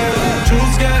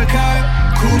 Jules got a car,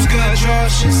 Cool's got a draw.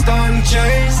 Shit starting to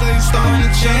change, so you starting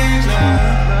to change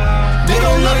now. They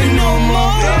don't love you no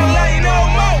more. They don't love you no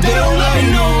more. They don't love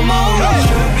you no more.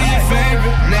 Should be your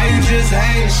favorite, now you just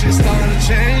hate. Shit starting to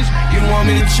change. You want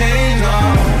me to change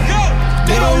now?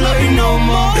 They don't love you no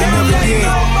more. They never did.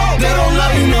 They don't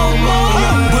love you no more.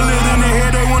 Bullet in the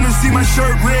head, they wanna see my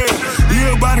shirt red.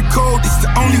 Live by the code, it's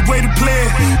the only way to play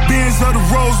it. Benz of the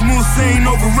Rose Moon ain't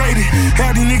overrated.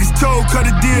 Had these niggas told, cut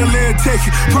a deal, let it take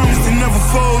it. Promise to never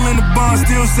fold in the bond,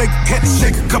 still shake it. Had to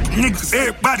shake a couple niggas,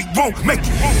 everybody won't make it.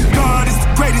 God is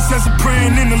the greatest, as I'm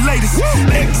praying in the latest.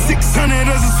 X600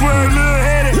 as I swear, little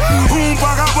headed.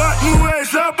 Back I bought new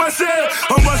ass up, I said.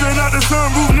 I'm busting out the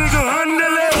sunroof, nigga,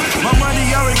 111. My money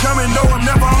always coming, though I'm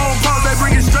never on pause. They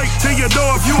bring it straight to your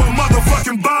door if you a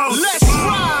motherfucking boss. Let's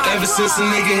ride. Ever since a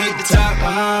nigga hit the top,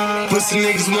 pussy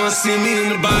niggas wanna see me in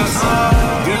the box.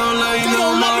 They don't love you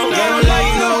no more. They don't love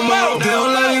you no more. They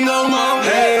don't love you no more.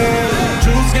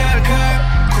 Jules got a car,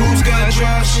 Cool's got a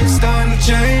draw. Shit starting to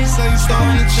change, so you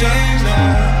starting to change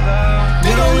now.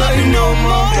 They don't love you no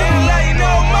more. They don't love you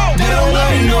no more. They don't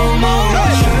love you no more.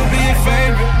 Should be your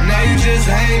favorite, now you just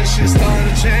hate. Shit starting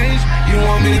to change. You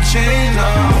want me to change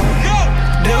now?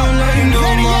 They don't love you no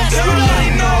more. They don't love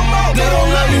you no more. They don't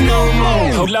love you no more.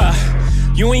 Hold up.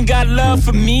 You ain't got love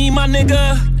for me, my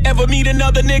nigga. Ever meet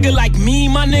another nigga like me,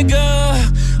 my nigga?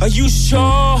 Are you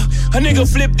sure? A nigga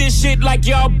flip this shit like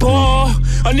y'all ball.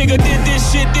 A nigga did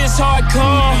this shit this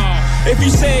hardcore. If you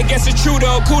say it, guess it's true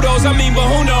though. Kudos, I mean, but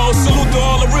who knows? Salute to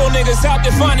all the real niggas out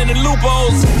there finding the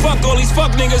loopholes. Fuck all these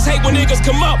fuck niggas, hate when niggas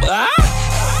come up.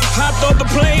 Hopped off the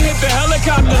plane, hit the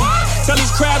helicopter. Tell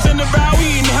these crabs in the bow,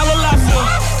 we eating hella lobster.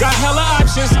 Got hella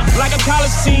options, like a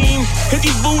college team. Hit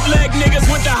these bootleg niggas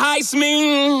with the heist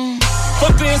mean.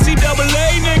 Fuck the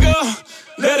NCAA, nigga.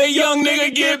 Let a young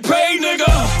nigga get paid, nigga.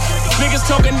 Niggas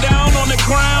talking down on the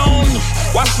ground.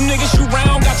 Watch some niggas shoot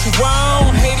round, got you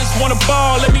round. Haters wanna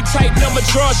ball, let me tighten up my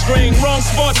drawstring. Wrong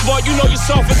sports, boy, you know you're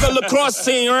soft as a lacrosse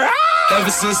team.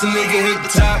 Ever since a nigga hit the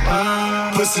top,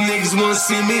 pussy niggas wanna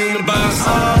see me in the box.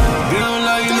 They don't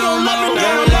love you no more, they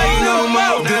don't love you no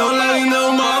more, they don't love you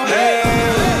no more.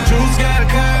 Yeah. Juice got a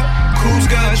cop, Coos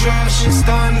got a drop, shit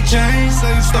starting to change, so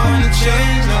you starting to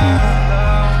change.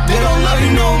 They don't love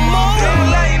you no more, they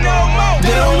don't love you no more,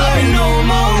 they don't love you no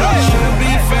more. Should've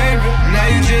been your favorite, now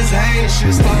you just hate,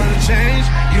 shit starting to change.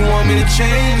 You want me to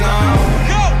change?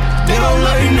 They don't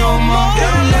love you no more, they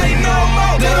don't love you no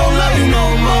more, they don't love you no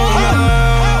more.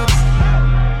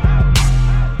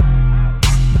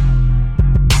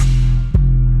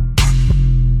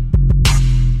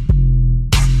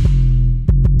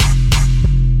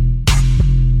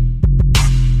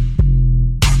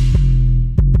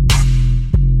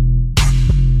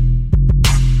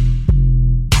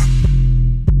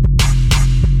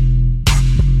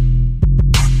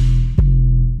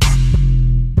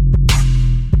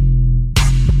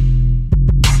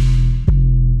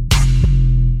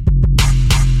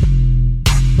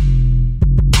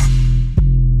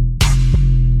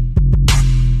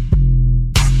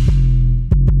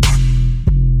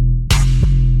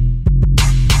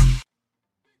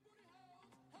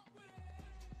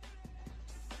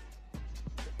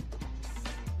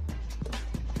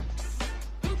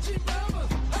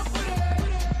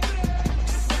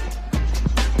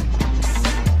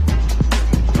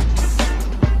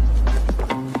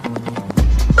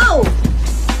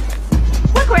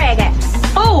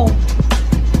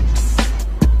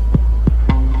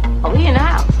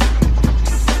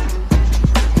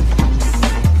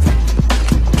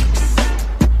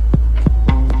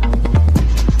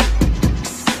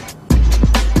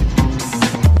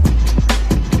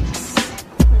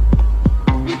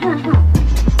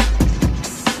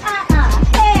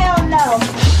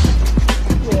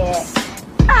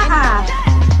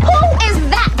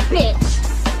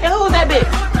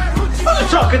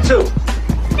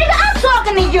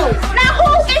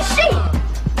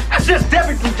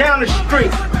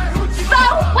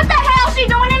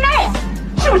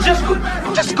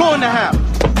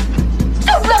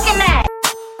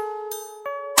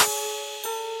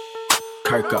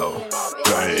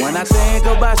 When I think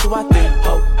about you, I think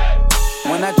hope.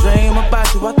 When I dream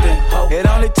about you, I think hope. It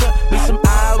only took me some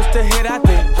hours to hit, I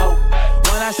think hope.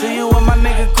 When I see you with my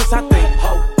nigga Chris, I think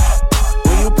hope.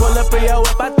 When you pull up in your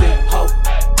whip, I think hope.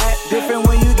 Act different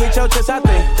when you get your chest, I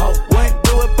think hope. Wouldn't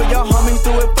do it for your homies,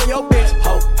 do it for your bitch,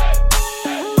 hope.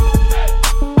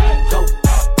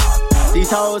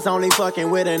 These hoes only fucking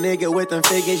with a nigga with them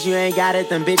figures. You ain't got it,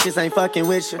 them bitches ain't fucking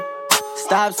with you.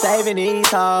 Stop saving these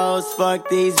hoes, fuck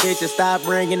these bitches. Stop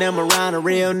bringing them around a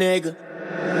real nigga.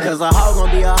 Cause a hoe gon'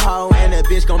 be a hoe and a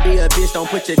bitch gon' be a bitch. Don't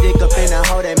put your dick up in a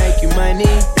hoe that make you money.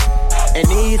 And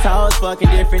these hoes fucking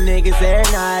different niggas every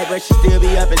night, but she still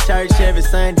be up at church every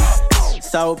Sunday.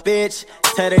 So bitch,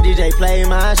 tell the DJ play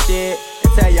my shit,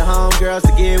 and tell your homegirls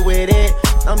to get with it.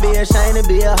 Don't be ashamed to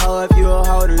be a hoe if you a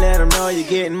hoe, to let them know you're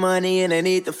getting money and they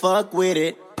need to fuck with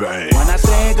it. Bang. When I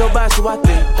think about you, I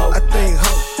think hope. I think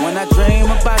hope. When I dream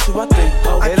about you, I think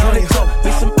hope. It only took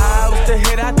me some hours to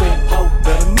hit, I think hope.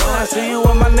 When I see you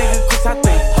with my nigga Chris, I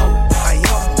think hope.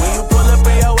 When you pull up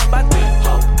in your whip, I think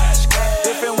hope.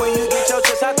 Different when you get your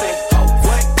chest, I think hope.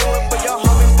 Wait, do it for your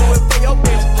homies, do it for your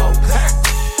bitch, hope.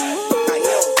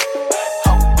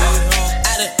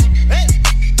 I done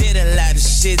did a lot of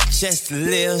shit just to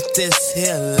live this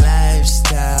here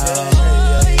lifestyle.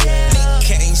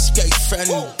 Came straight from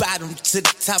the bottom to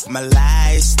the top of my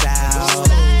lifestyle.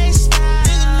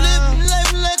 Nigga living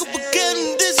life like a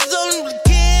beginning. This is only the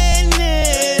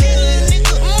beginning.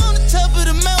 Nigga, I'm on the top of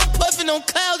the mountain, puffing on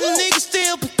clouds, and niggas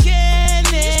still beginning.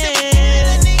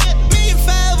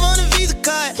 $1,500,000 on a Visa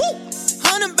card.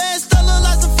 100 bands, still look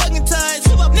like some fucking ties.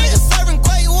 Niggas serving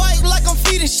great white like I'm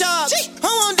feeding sharks. I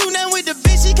won't do nothing with the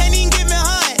bitch, she can't even get me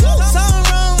hot. Something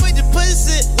wrong with the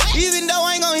pussy. Even though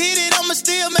I ain't gon' hit it, I'ma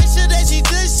still make sure that she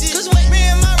does shit. Cause me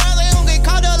and my brother don't get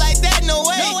caught up like that, no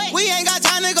way. We ain't got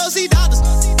time to go see doctors.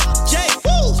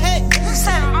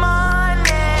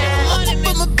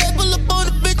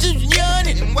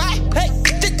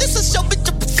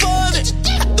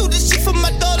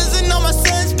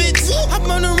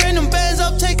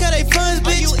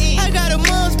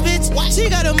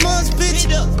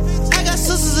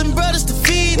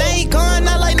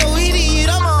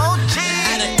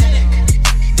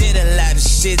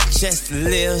 just to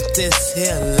live this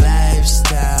here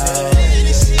lifestyle.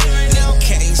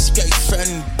 Came straight from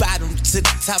the bottom to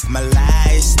the top of my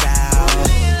lifestyle.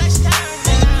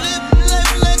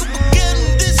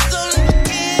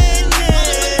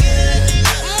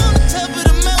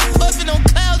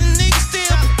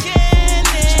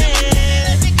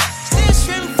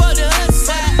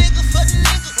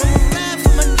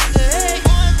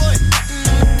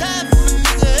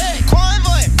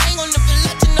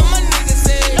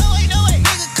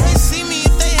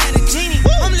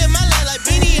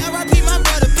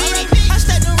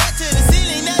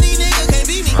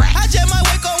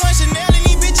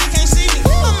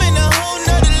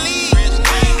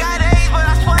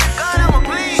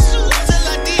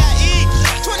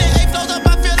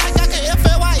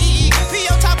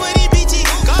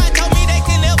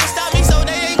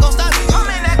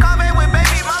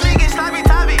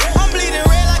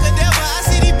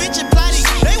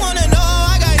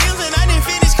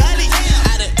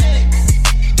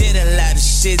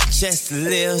 Just to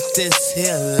live this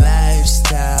here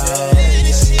lifestyle.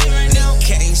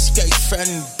 Came straight from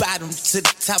the bottom to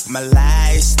the top of my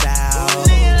lifestyle.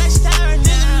 Living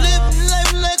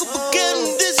life like a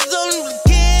beginning, this is only the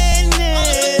beginning.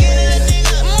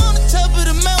 I'm on the top of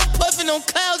the mountain, puffing on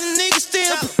clouds, and niggas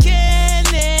still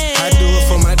beginning. I do it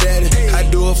for my daddy, I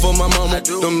do it for my mama.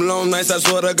 Them long nights, I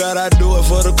swear to God, I do it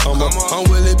for the come up. I'm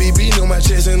Willie BB, know my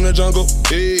chest in the jungle.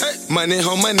 Hey. Money,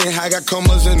 home money, I got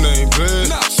commas and they ain't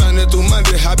good. Sunday through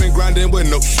Monday, I been grinding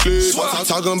with no sleep.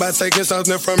 Talking about taking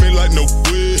something from me like no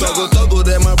weed. Tuggle,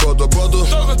 that my brother.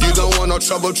 You don't want no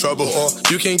trouble. Or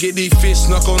you can get these fish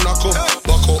knuckle.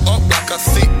 Buckle up like a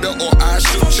seatbelt or I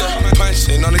shoot ya.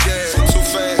 Punching on the gas, too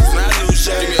fast, now I lose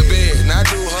ya. Give me a bed, now I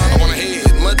do her. I wanna hit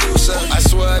Medusa. I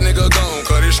swear a nigga gone,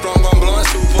 cause it's strong, I'm blowing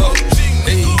super.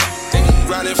 Hey,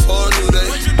 grinding for a new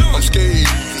day. I'm scared,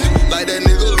 like that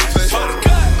nigga Lupe.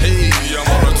 Hey, I'm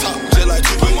on the top, just like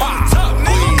Tupac.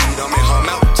 Weed, I'm in her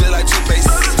mouth, just like toothpaste.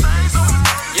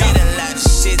 Get a lot of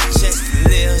shit just to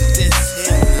live this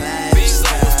here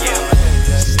lifestyle.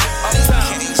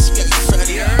 Came straight from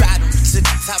the bottom to the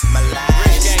top of my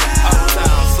lifestyle.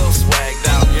 Uptown, so swagged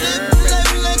out.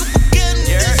 Living like a beginning,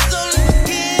 this is only the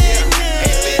beginning.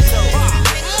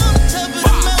 On the top of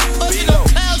the mountain, puffing on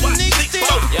clouds, and niggas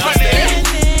still beginning.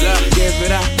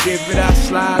 Give it out,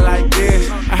 slide like this.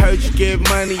 I heard you give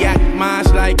money out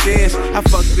minds like this. I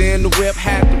fucked in the whip,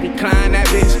 had to recline that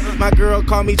bitch. My girl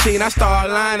called me teen, I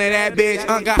started lying to that bitch.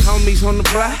 Got homies on the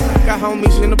block, got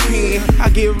homies in the pen. I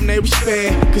give them their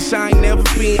respect, cause I ain't never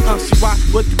been. So why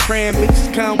with the cram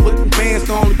bitches come with the bands.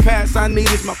 The only pass I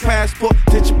need is my passport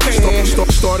to Japan.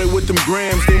 Started with them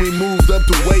grams, then we moved up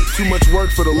to weight. Too much work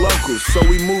for the locals, so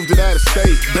we moved it out of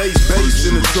state. Bass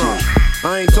in the trunk.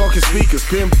 I ain't talking speakers,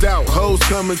 pimped out. Hoes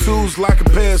coming twos like a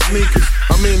pair of sneakers.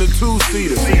 I'm in a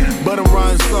two-seater, but I'm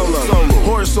riding solo.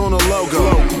 Horse on the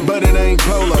logo, but it ain't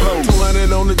polo.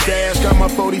 200 on the dash, got my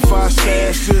 45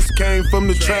 stash. Just came from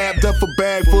the trap, duffel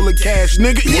bag full of cash.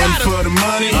 Nigga, one for the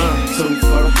money, two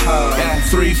for the hoes,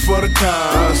 three for the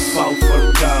cars, four for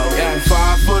the dough,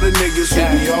 five for the niggas who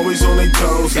be always on their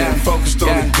toes and focused on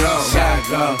the dough.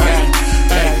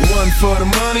 One for the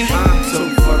money, two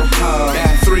for the hoes,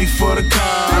 three for the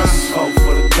cars, four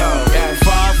for the dough,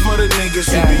 five for the niggas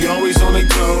who be always on their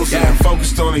toes and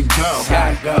focused on their dough.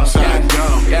 Side go.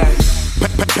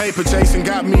 Paper chasing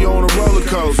got me on a roller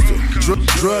coaster.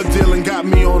 Drug dealing got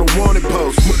me on a wanted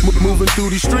post. Moving through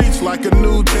these streets like a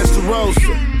new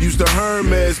Testarossa. Use the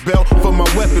Hermes belt for my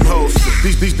weapon holster.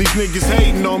 These niggas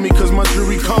hating on me cause my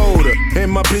jewelry colder.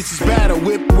 And my bitch is better,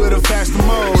 whipped with a faster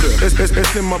motor.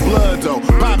 It's in my blood though,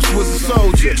 Pops was a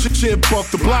soldier. Chip off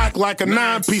the block like a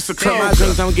 9-piece of coke. My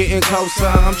dreams, I'm getting closer,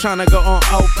 I'm tryna go on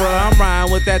Oprah. I'm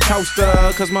riding with that toaster,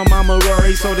 cause my mama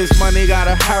worried, so this money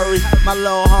gotta hurry. My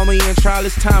little homie in trial,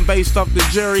 it's time based off the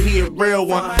jury, he a real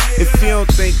one. If you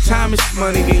don't think time is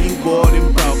money, then you bored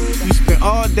and broke. You spend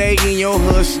all day in your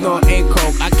hood snorting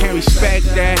coke. I can't respect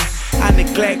that, I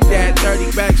neglect that.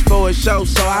 30 racks for a show,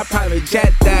 so I probably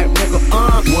jet that, nigga.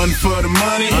 One for the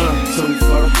money, two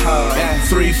for the hoes,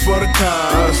 three for the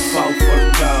cars, four for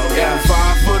the dough,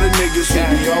 five for the niggas who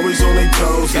be always on their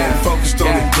toes and focused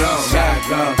on the dough.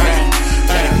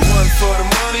 One for the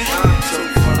money, two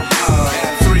for the hoes,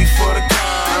 three for the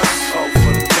cars, four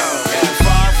for the dough,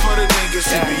 five for the niggas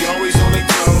who be always on their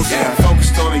toes and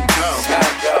focused on their dough.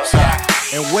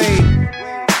 And we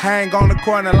hang on the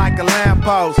corner like a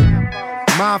lamppost.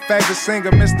 My favorite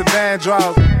singer, Mr.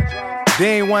 Vandross.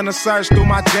 They ain't wanna search through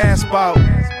my jam spot.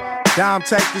 Dom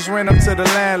take this rent up to the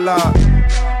landlord.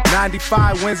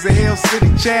 95 Windsor Hill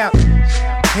City champ.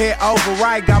 Hit over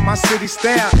right, got my city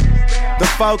stamp. The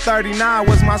 439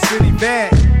 was my city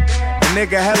van. A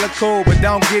nigga hella cool, but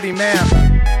don't get him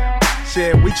out.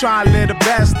 Shit, we try to live the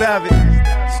best of it.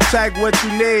 So take what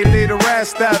you need, leave the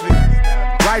rest of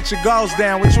it. Write your goals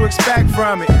down, what you expect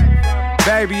from it.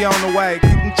 Baby on the way,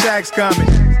 keep them checks coming.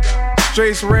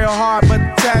 Streets real hard, but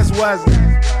the test wasn't.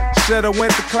 Should've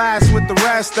went to class with the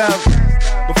rest of them.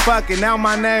 But fuck it, now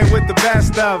my name with the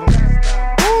best of them.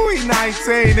 Ooh, he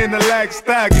 19 in the Lex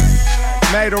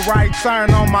Thuggin'. Made a right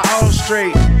turn on my old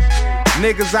street.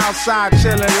 Niggas outside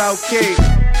chillin' low key.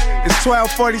 It's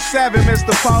 12:47,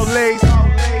 Mr. Police.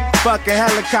 Fucking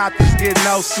helicopters get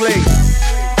no sleep.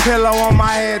 Pillow on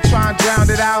my head, trying to drown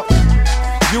it out.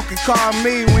 You can call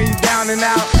me when you down and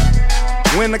out.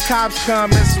 When the cops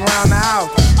come and surround the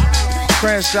house.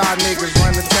 Crenshaw niggas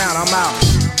run the town, I'm out.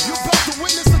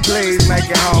 Please make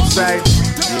it home safe.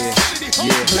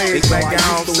 Yeah, please make it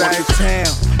home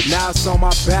safe. Now it's on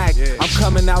my back. I'm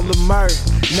coming out Lamert.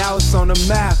 Now it's on the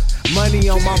map. Money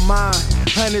on my mind,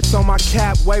 hundreds on my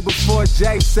cap. Way before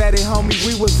Jay said it, homie,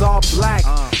 we was all black.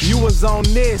 You was on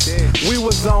this, we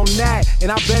was on that.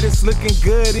 And I bet it's looking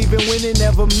good even when it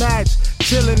never matched.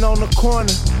 Chillin' on the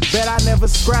corner, bet I never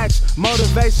scratch.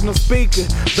 Motivational speaker,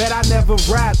 bet I never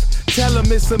rap. Tell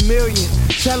them it's a million,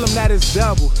 tell them that it's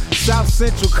double. South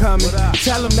Central coming,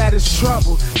 tell them that it's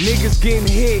trouble. Niggas getting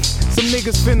hit, some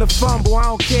niggas finna fumble. I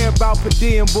don't care about per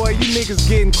diem, boy, you niggas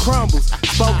getting crumbles.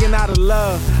 Spoken out of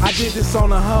love, I did this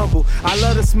on a humble. I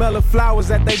love the smell of flowers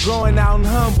that they growing out in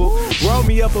humble. Roll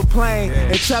me up a plane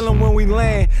and tell them when we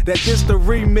land that this the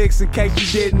remix in case you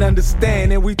didn't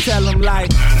understand. And we tell them like,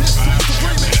 this is the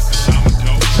remix.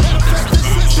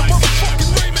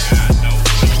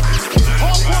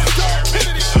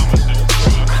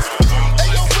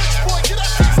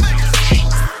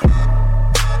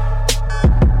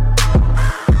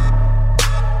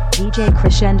 DJ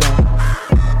Crescendo.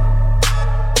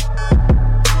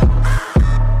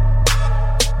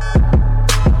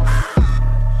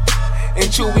 And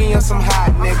Chewy on some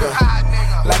hot nigga.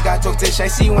 Like I talked to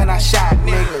Shay when I shot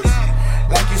niggas.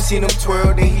 Like you seen him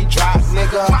twirl, then he drop,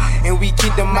 nigga. And we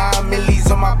keep the mind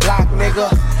millies on my block, nigga.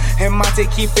 And Monte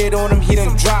keep it on him, he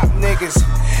done drop niggas.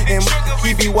 And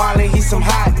he be wildin', he some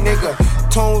hot nigga.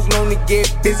 Tones known to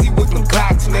get busy with them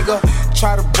Glocks, nigga.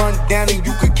 Try to run down and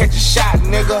you could catch a shot,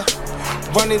 nigga.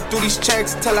 Running through these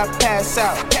checks till I pass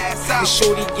out. And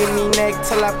shorty give me neck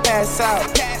till I pass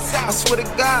out. I swear to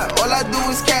God, all I do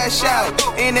is cash out.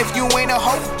 And if you ain't a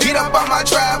hoe, get up on my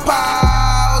trap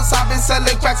house. I've been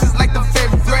selling cracks since like the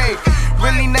 5th grade.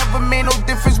 Really never made no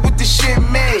difference with the shit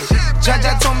made.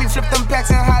 Jaja told me flip them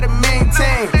packs and how to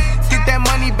maintain. Get that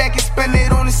money back and spend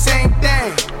it on the same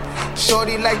thing.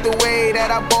 Shorty like the way that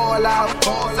I ball out.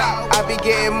 I be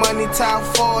getting money till I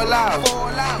fall out.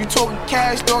 You talking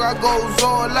cash, dog, I goes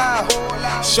all out.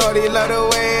 Shorty love the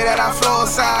way that I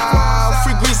floss out.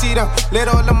 Free greasy them, let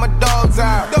all of my dogs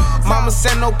out. Mama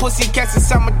said no pussy cats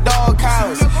inside my dog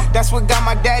house. That's what got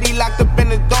my daddy locked up in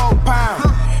the dog pound.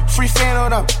 Free fan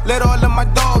on them, let all of my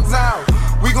dogs out.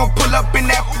 We gon' pull up in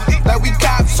that like we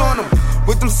cops on them.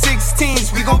 With them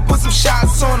 16s, we gon' put some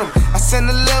shots on them. I send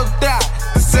a little dot,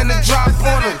 send a drop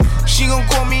on them. She gon'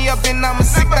 call me up and I'ma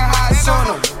stick the highs on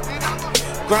them.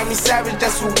 Grammy Savage,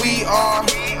 that's what we are.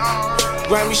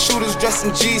 Grammy shooters dressed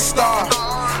in G-Star.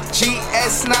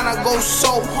 GS9, I go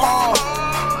so hard.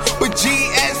 But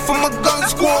GS for my gun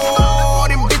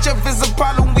squad. And bitch, if it's a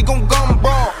problem, we gon' gun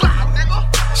brawl.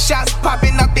 Shots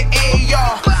popping out the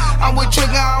AR. I'm with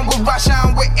Trigger, I'm with Rasha,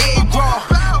 I'm with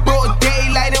A-Raw. Broad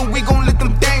daylight and we gon' let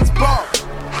them things blow.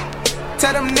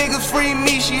 Tell them niggas free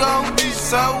Michio.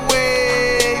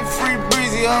 Subway, free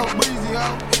Breezy, ho.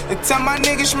 And tell my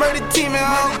niggas murder team,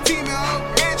 ho.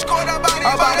 Bitch, caught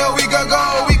about a week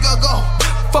ago.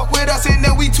 Fuck with us and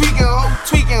then we tweaking,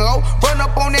 ho. Run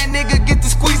up on that nigga, get the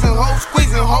squeezing,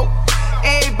 ho.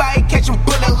 Everybody catching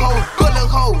bullet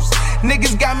hoes.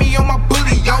 Niggas got me on my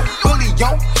bully, yo.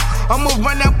 I'ma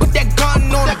run out, put that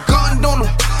gun on him.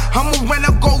 I'ma run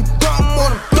out, go dumb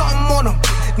on him.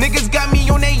 Niggas got me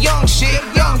on that young shit.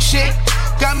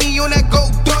 Got me on that go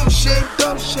dumb shit.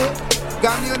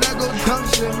 Got me on that go dumb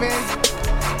shit, man.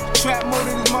 Trap mode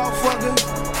in this motherfucker.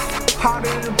 Hotter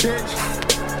than a bitch.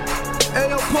 Hey,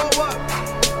 yo, pull up.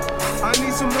 I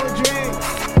need some more drink.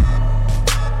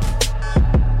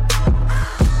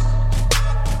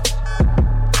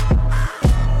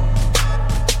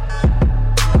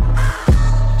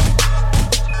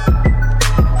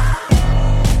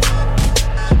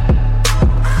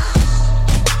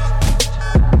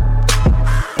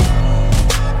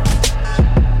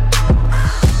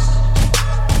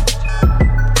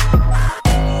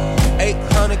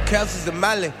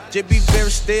 Molly. Just be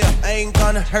very still, I ain't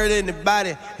gonna hurt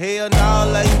anybody. Hell no,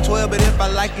 I ain't 12, but if I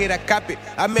like it, I cop it.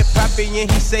 I met Poppy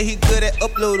and he say he good at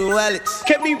uploading wallets.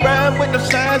 Kept me rhyme with them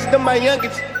signs, them my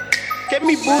youngest. Kept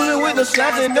me bullying with them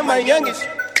signs, and them my youngest.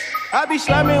 I be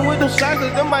sliming with them signs,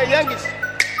 them my youngest.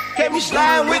 Kept me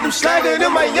sliding with them signs, and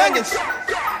them my youngest.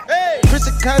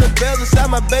 Chrissy kind of bells inside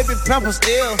my baby pampers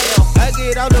ill. I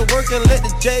get out to work and let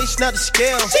the J snap the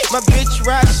scale. My bitch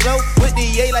ride slow with the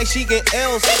A like she get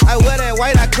L's. I wear that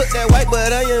white, I cook that white,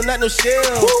 but I am not no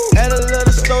shell. Add a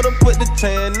little soda, put the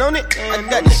tan on it. I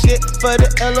got the shit for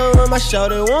the L on my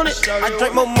shoulder, want it. I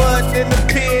drink more mud than the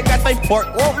pig, I think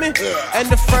pork want me. And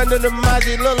the front of the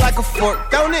Mazzy look like a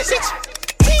fork, don't it?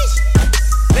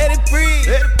 Let it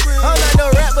breathe. I'm not no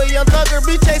rapper, young thugger,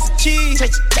 be chasing cheese.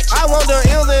 I want the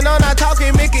L's and I'm not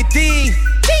talking Mickey D.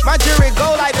 My jury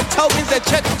go like the tokens at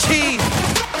Chuck E. Cheese.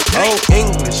 Oh,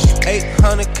 English,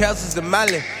 800 calories of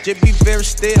Molly. Just be very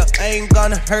still, I ain't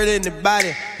gonna hurt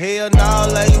anybody. Hell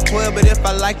no, I ain't 12, but if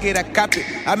I like it, I cop it.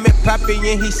 I met Poppy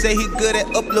and he say he good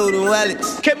at uploading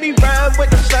wallets. Kept me rhyme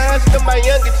with the signs, them my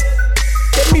youngest.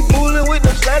 Kept me bullying with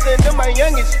the signs, and them my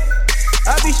youngest.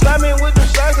 I be sliming with them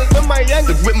slimes, cause them my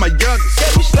youngest. With my youngest.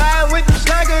 Get me slime with them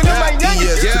slimes, cause them my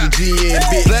youngest. Yeah, to the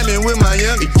GNB. Slamming with my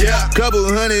youngest. Yeah. Couple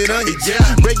hundred on you. Yeah.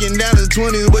 Breaking down the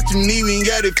 20s, what you need, we ain't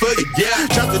got it for you. Yeah.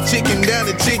 Chop the chicken down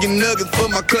to chicken nuggets for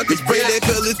my cup. Spray that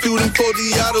color through them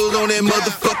 40 autos on that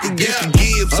motherfucker. Get the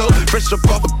Gibbs, so fresh up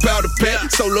off a powder pack.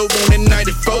 Solo on that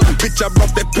 94. Bitch, I brought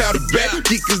that powder back.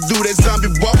 Geekers do that zombie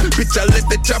walk. Bitch, I let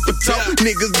that chopper talk.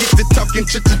 Niggas get to talking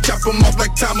shit to chop them off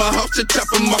like tomahawk. Shit, chop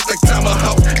them off like tomahawk.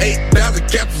 8,000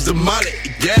 capsules of Molly,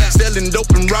 yeah. Selling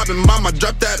dope and robbing, mama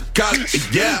dropped out of college,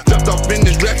 yeah. Jumped off in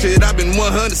this rap shit, I been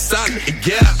 100 solid,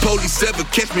 yeah. Police ever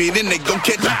catch me, then they gon'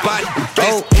 catch a body.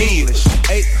 Oh, English,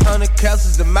 800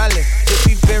 calories of Molly. Just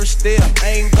be very still,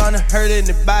 I ain't gonna hurt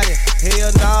anybody.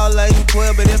 Hell no, I ain't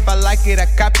 12, but if I like it,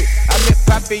 I cop it. I met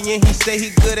Poppy and he say he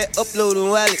good at uploading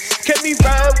wallets. Kept me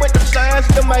rhyme with them signs,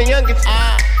 them my youngest.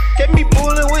 Kept me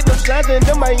bullying with them signs, and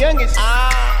them my youngest.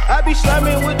 I be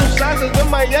sliming with them signs, and them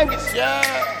my youngest.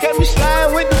 Kept me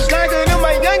sliding with them signs, and them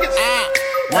my youngest.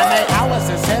 One day I was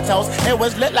in Santos, it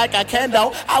was lit like a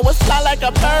candle. I was fly like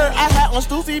a bird, I had on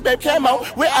Stussy babe camo.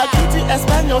 With a cutie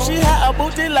Espanol, she had a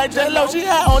booty like J-Lo. She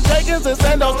had on Jenkins and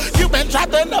sandals. You been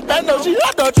trapped in the bando, she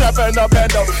had no trap in the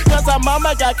bando. Cause her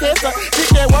mama got cancer, she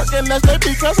can't work in the state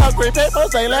because her green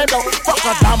papers ain't Lando. Fuck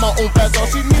a dama un peso,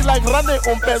 she need like running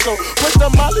un peso. Put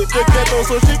the molly to ghetto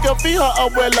so she can feed her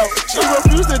abuelo. She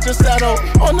refused to just settle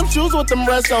on them shoes with them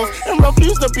restos. And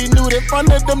refused to be nude in front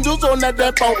of them dudes on that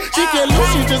depot. She can't lose,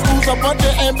 she just lose a bunch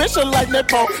of ambition like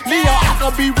Nepo. Leo, I can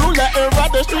be ruler and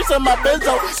ride the streets in my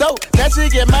benzo. So that she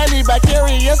get money by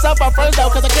carrying yourself a first though.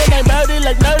 Cause I can't name Birdie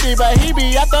like nerdy, but he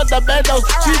be after the bendos.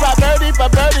 She by Birdie,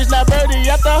 but Birdie's not Birdie.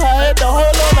 After her head, the whole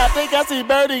on, I think I see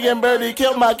Birdie, and Birdie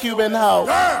killed my Cuban hoe.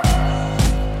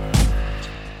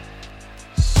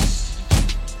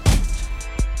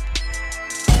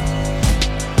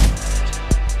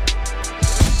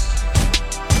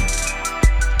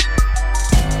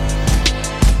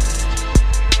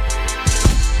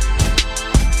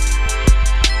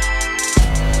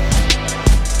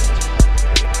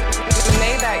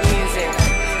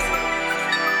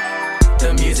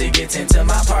 Gets into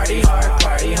my party hard,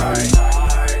 party hard.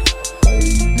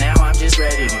 Now I'm just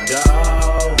ready to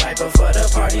go. Right before the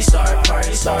party start,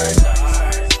 party start.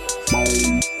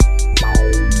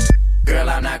 Girl,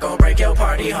 I'm not gonna break your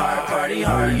party hard, party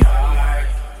hard.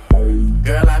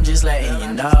 Girl, I'm just letting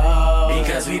you know,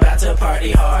 because we about to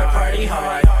party hard, party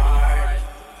hard.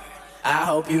 I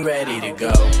hope you ready to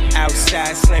go.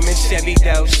 Outside slamming Chevy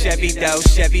dough, Chevy dough,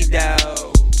 Chevy dough.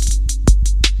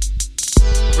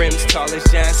 Rims tall as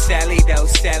John Sally dough,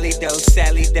 Sally dough,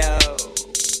 Sally dough.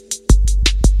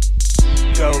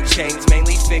 Gold chains,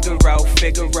 mainly Figaro,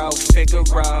 Figaro,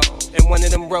 Figaro. And one of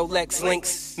them Rolex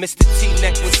links, Mr. T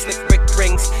neck with slick brick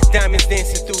rings. Diamonds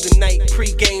dancing through the night,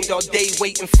 pre-gamed all day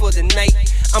waiting for the night.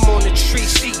 I'm on the tree,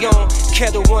 she on,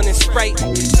 Kettle One and Sprite.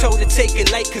 Told her take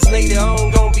it light, cause later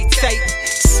on gon' be tight.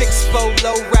 6'4"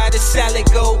 low rider, salad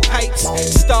gold pipes.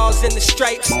 Stars in the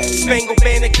stripes, spangled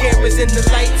banner cameras in the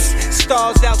lights.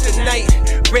 Stars out the night,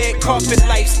 red carpet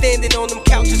life. Standing on them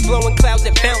couches, blowing clouds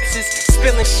that bounces.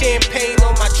 Spilling champagne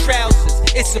on my trousers.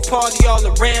 It's a party all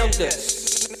around us.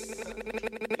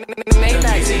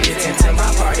 Music gets into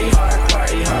my party hard,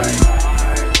 party hard.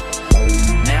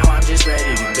 Now I'm just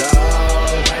ready to go.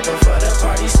 Right before the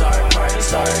party start, party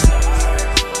start.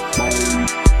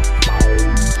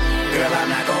 Girl, I'm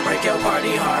not gonna break your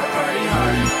party hard, party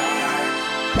hard.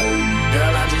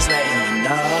 Girl, I'm just letting you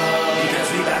know,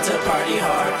 because we about to party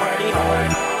hard, party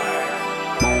hard.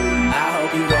 I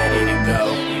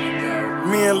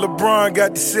Me and LeBron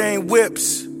got the same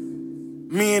whips.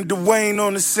 Me and Dwayne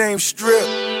on the same strip.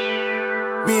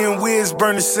 Me and Wiz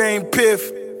burn the same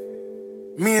piff.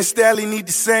 Me and Stally need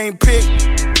the same pick.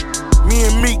 Me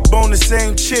and Meek bone the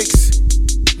same chicks.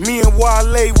 Me and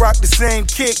Wale rock the same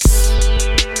kicks.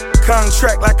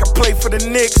 Contract like I play for the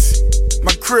Knicks.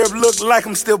 My crib look like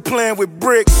I'm still playing with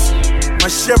bricks. My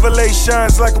Chevrolet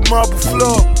shines like a marble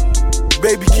floor.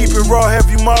 Baby, keep it raw, have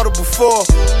you modeled before?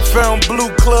 Found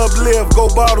blue, club live, go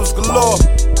bottles galore.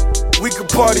 We could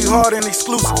party hard and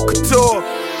exclusive couture.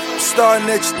 Starting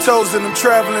at your toes and I'm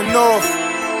traveling north.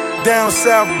 Down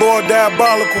south, boy,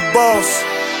 diabolical boss.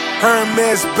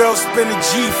 Hermes belt, spin a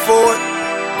G for it.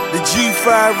 The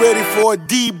G5 ready for a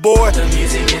D-boy. The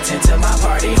music gets into my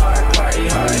party hard, party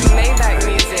hard. Maybach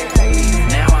music.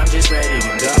 Now I'm just ready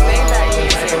to go. Maybach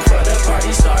music. Right before the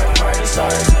party start, party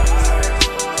start.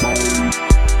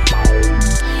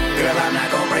 Girl, I'm not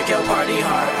gon' break your party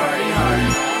hard, party hard.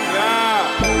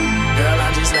 Girl,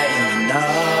 I'm just letting you know,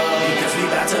 because we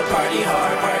about to party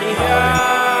hard, party hard.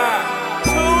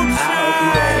 I hope you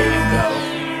ready to go.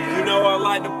 You know I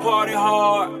like to party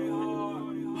hard,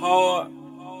 hard,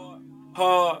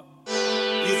 hard.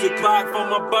 Use a clock for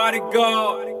my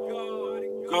bodyguard,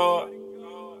 guard.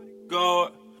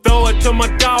 Throw it to my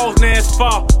dogs, now it's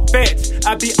far-fetched.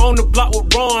 I be on the block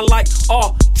with Ron like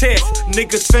Artest.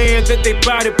 Niggas saying that they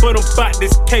bout it, but I'm bout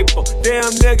this caper. Damn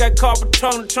nigga got carpet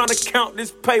trying to count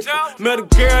this paper. Met a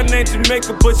girl named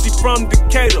Jamaica, but she from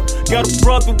Decatur. Got a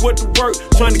brother with the work,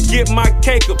 trying to get my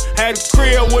cake up. Had a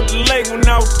crib with the lake when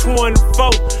I was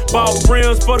 24. Bought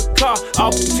rims for the car,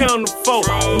 I was 10 to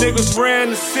 4. Niggas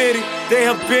ran the city, they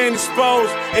have been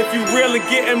exposed. If you really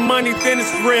getting money, then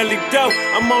it's really dope.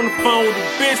 I'm on the phone with a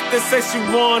bitch that say she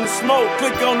wanna smoke.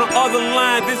 Click on the other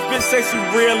line, this bitch say she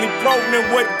really broke. Now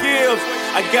what gives?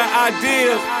 I got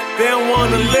ideas, they don't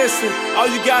wanna listen. All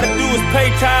you gotta do is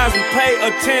pay tithes and pay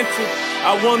attention.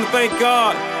 I wanna thank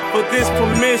God for this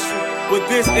permission, with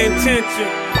this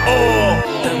intention.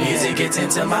 The music gets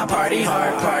into my party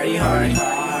hard, party hard.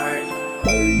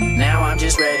 Now I'm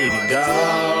just ready to go.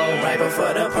 Right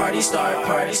before the party start,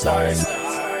 party starts.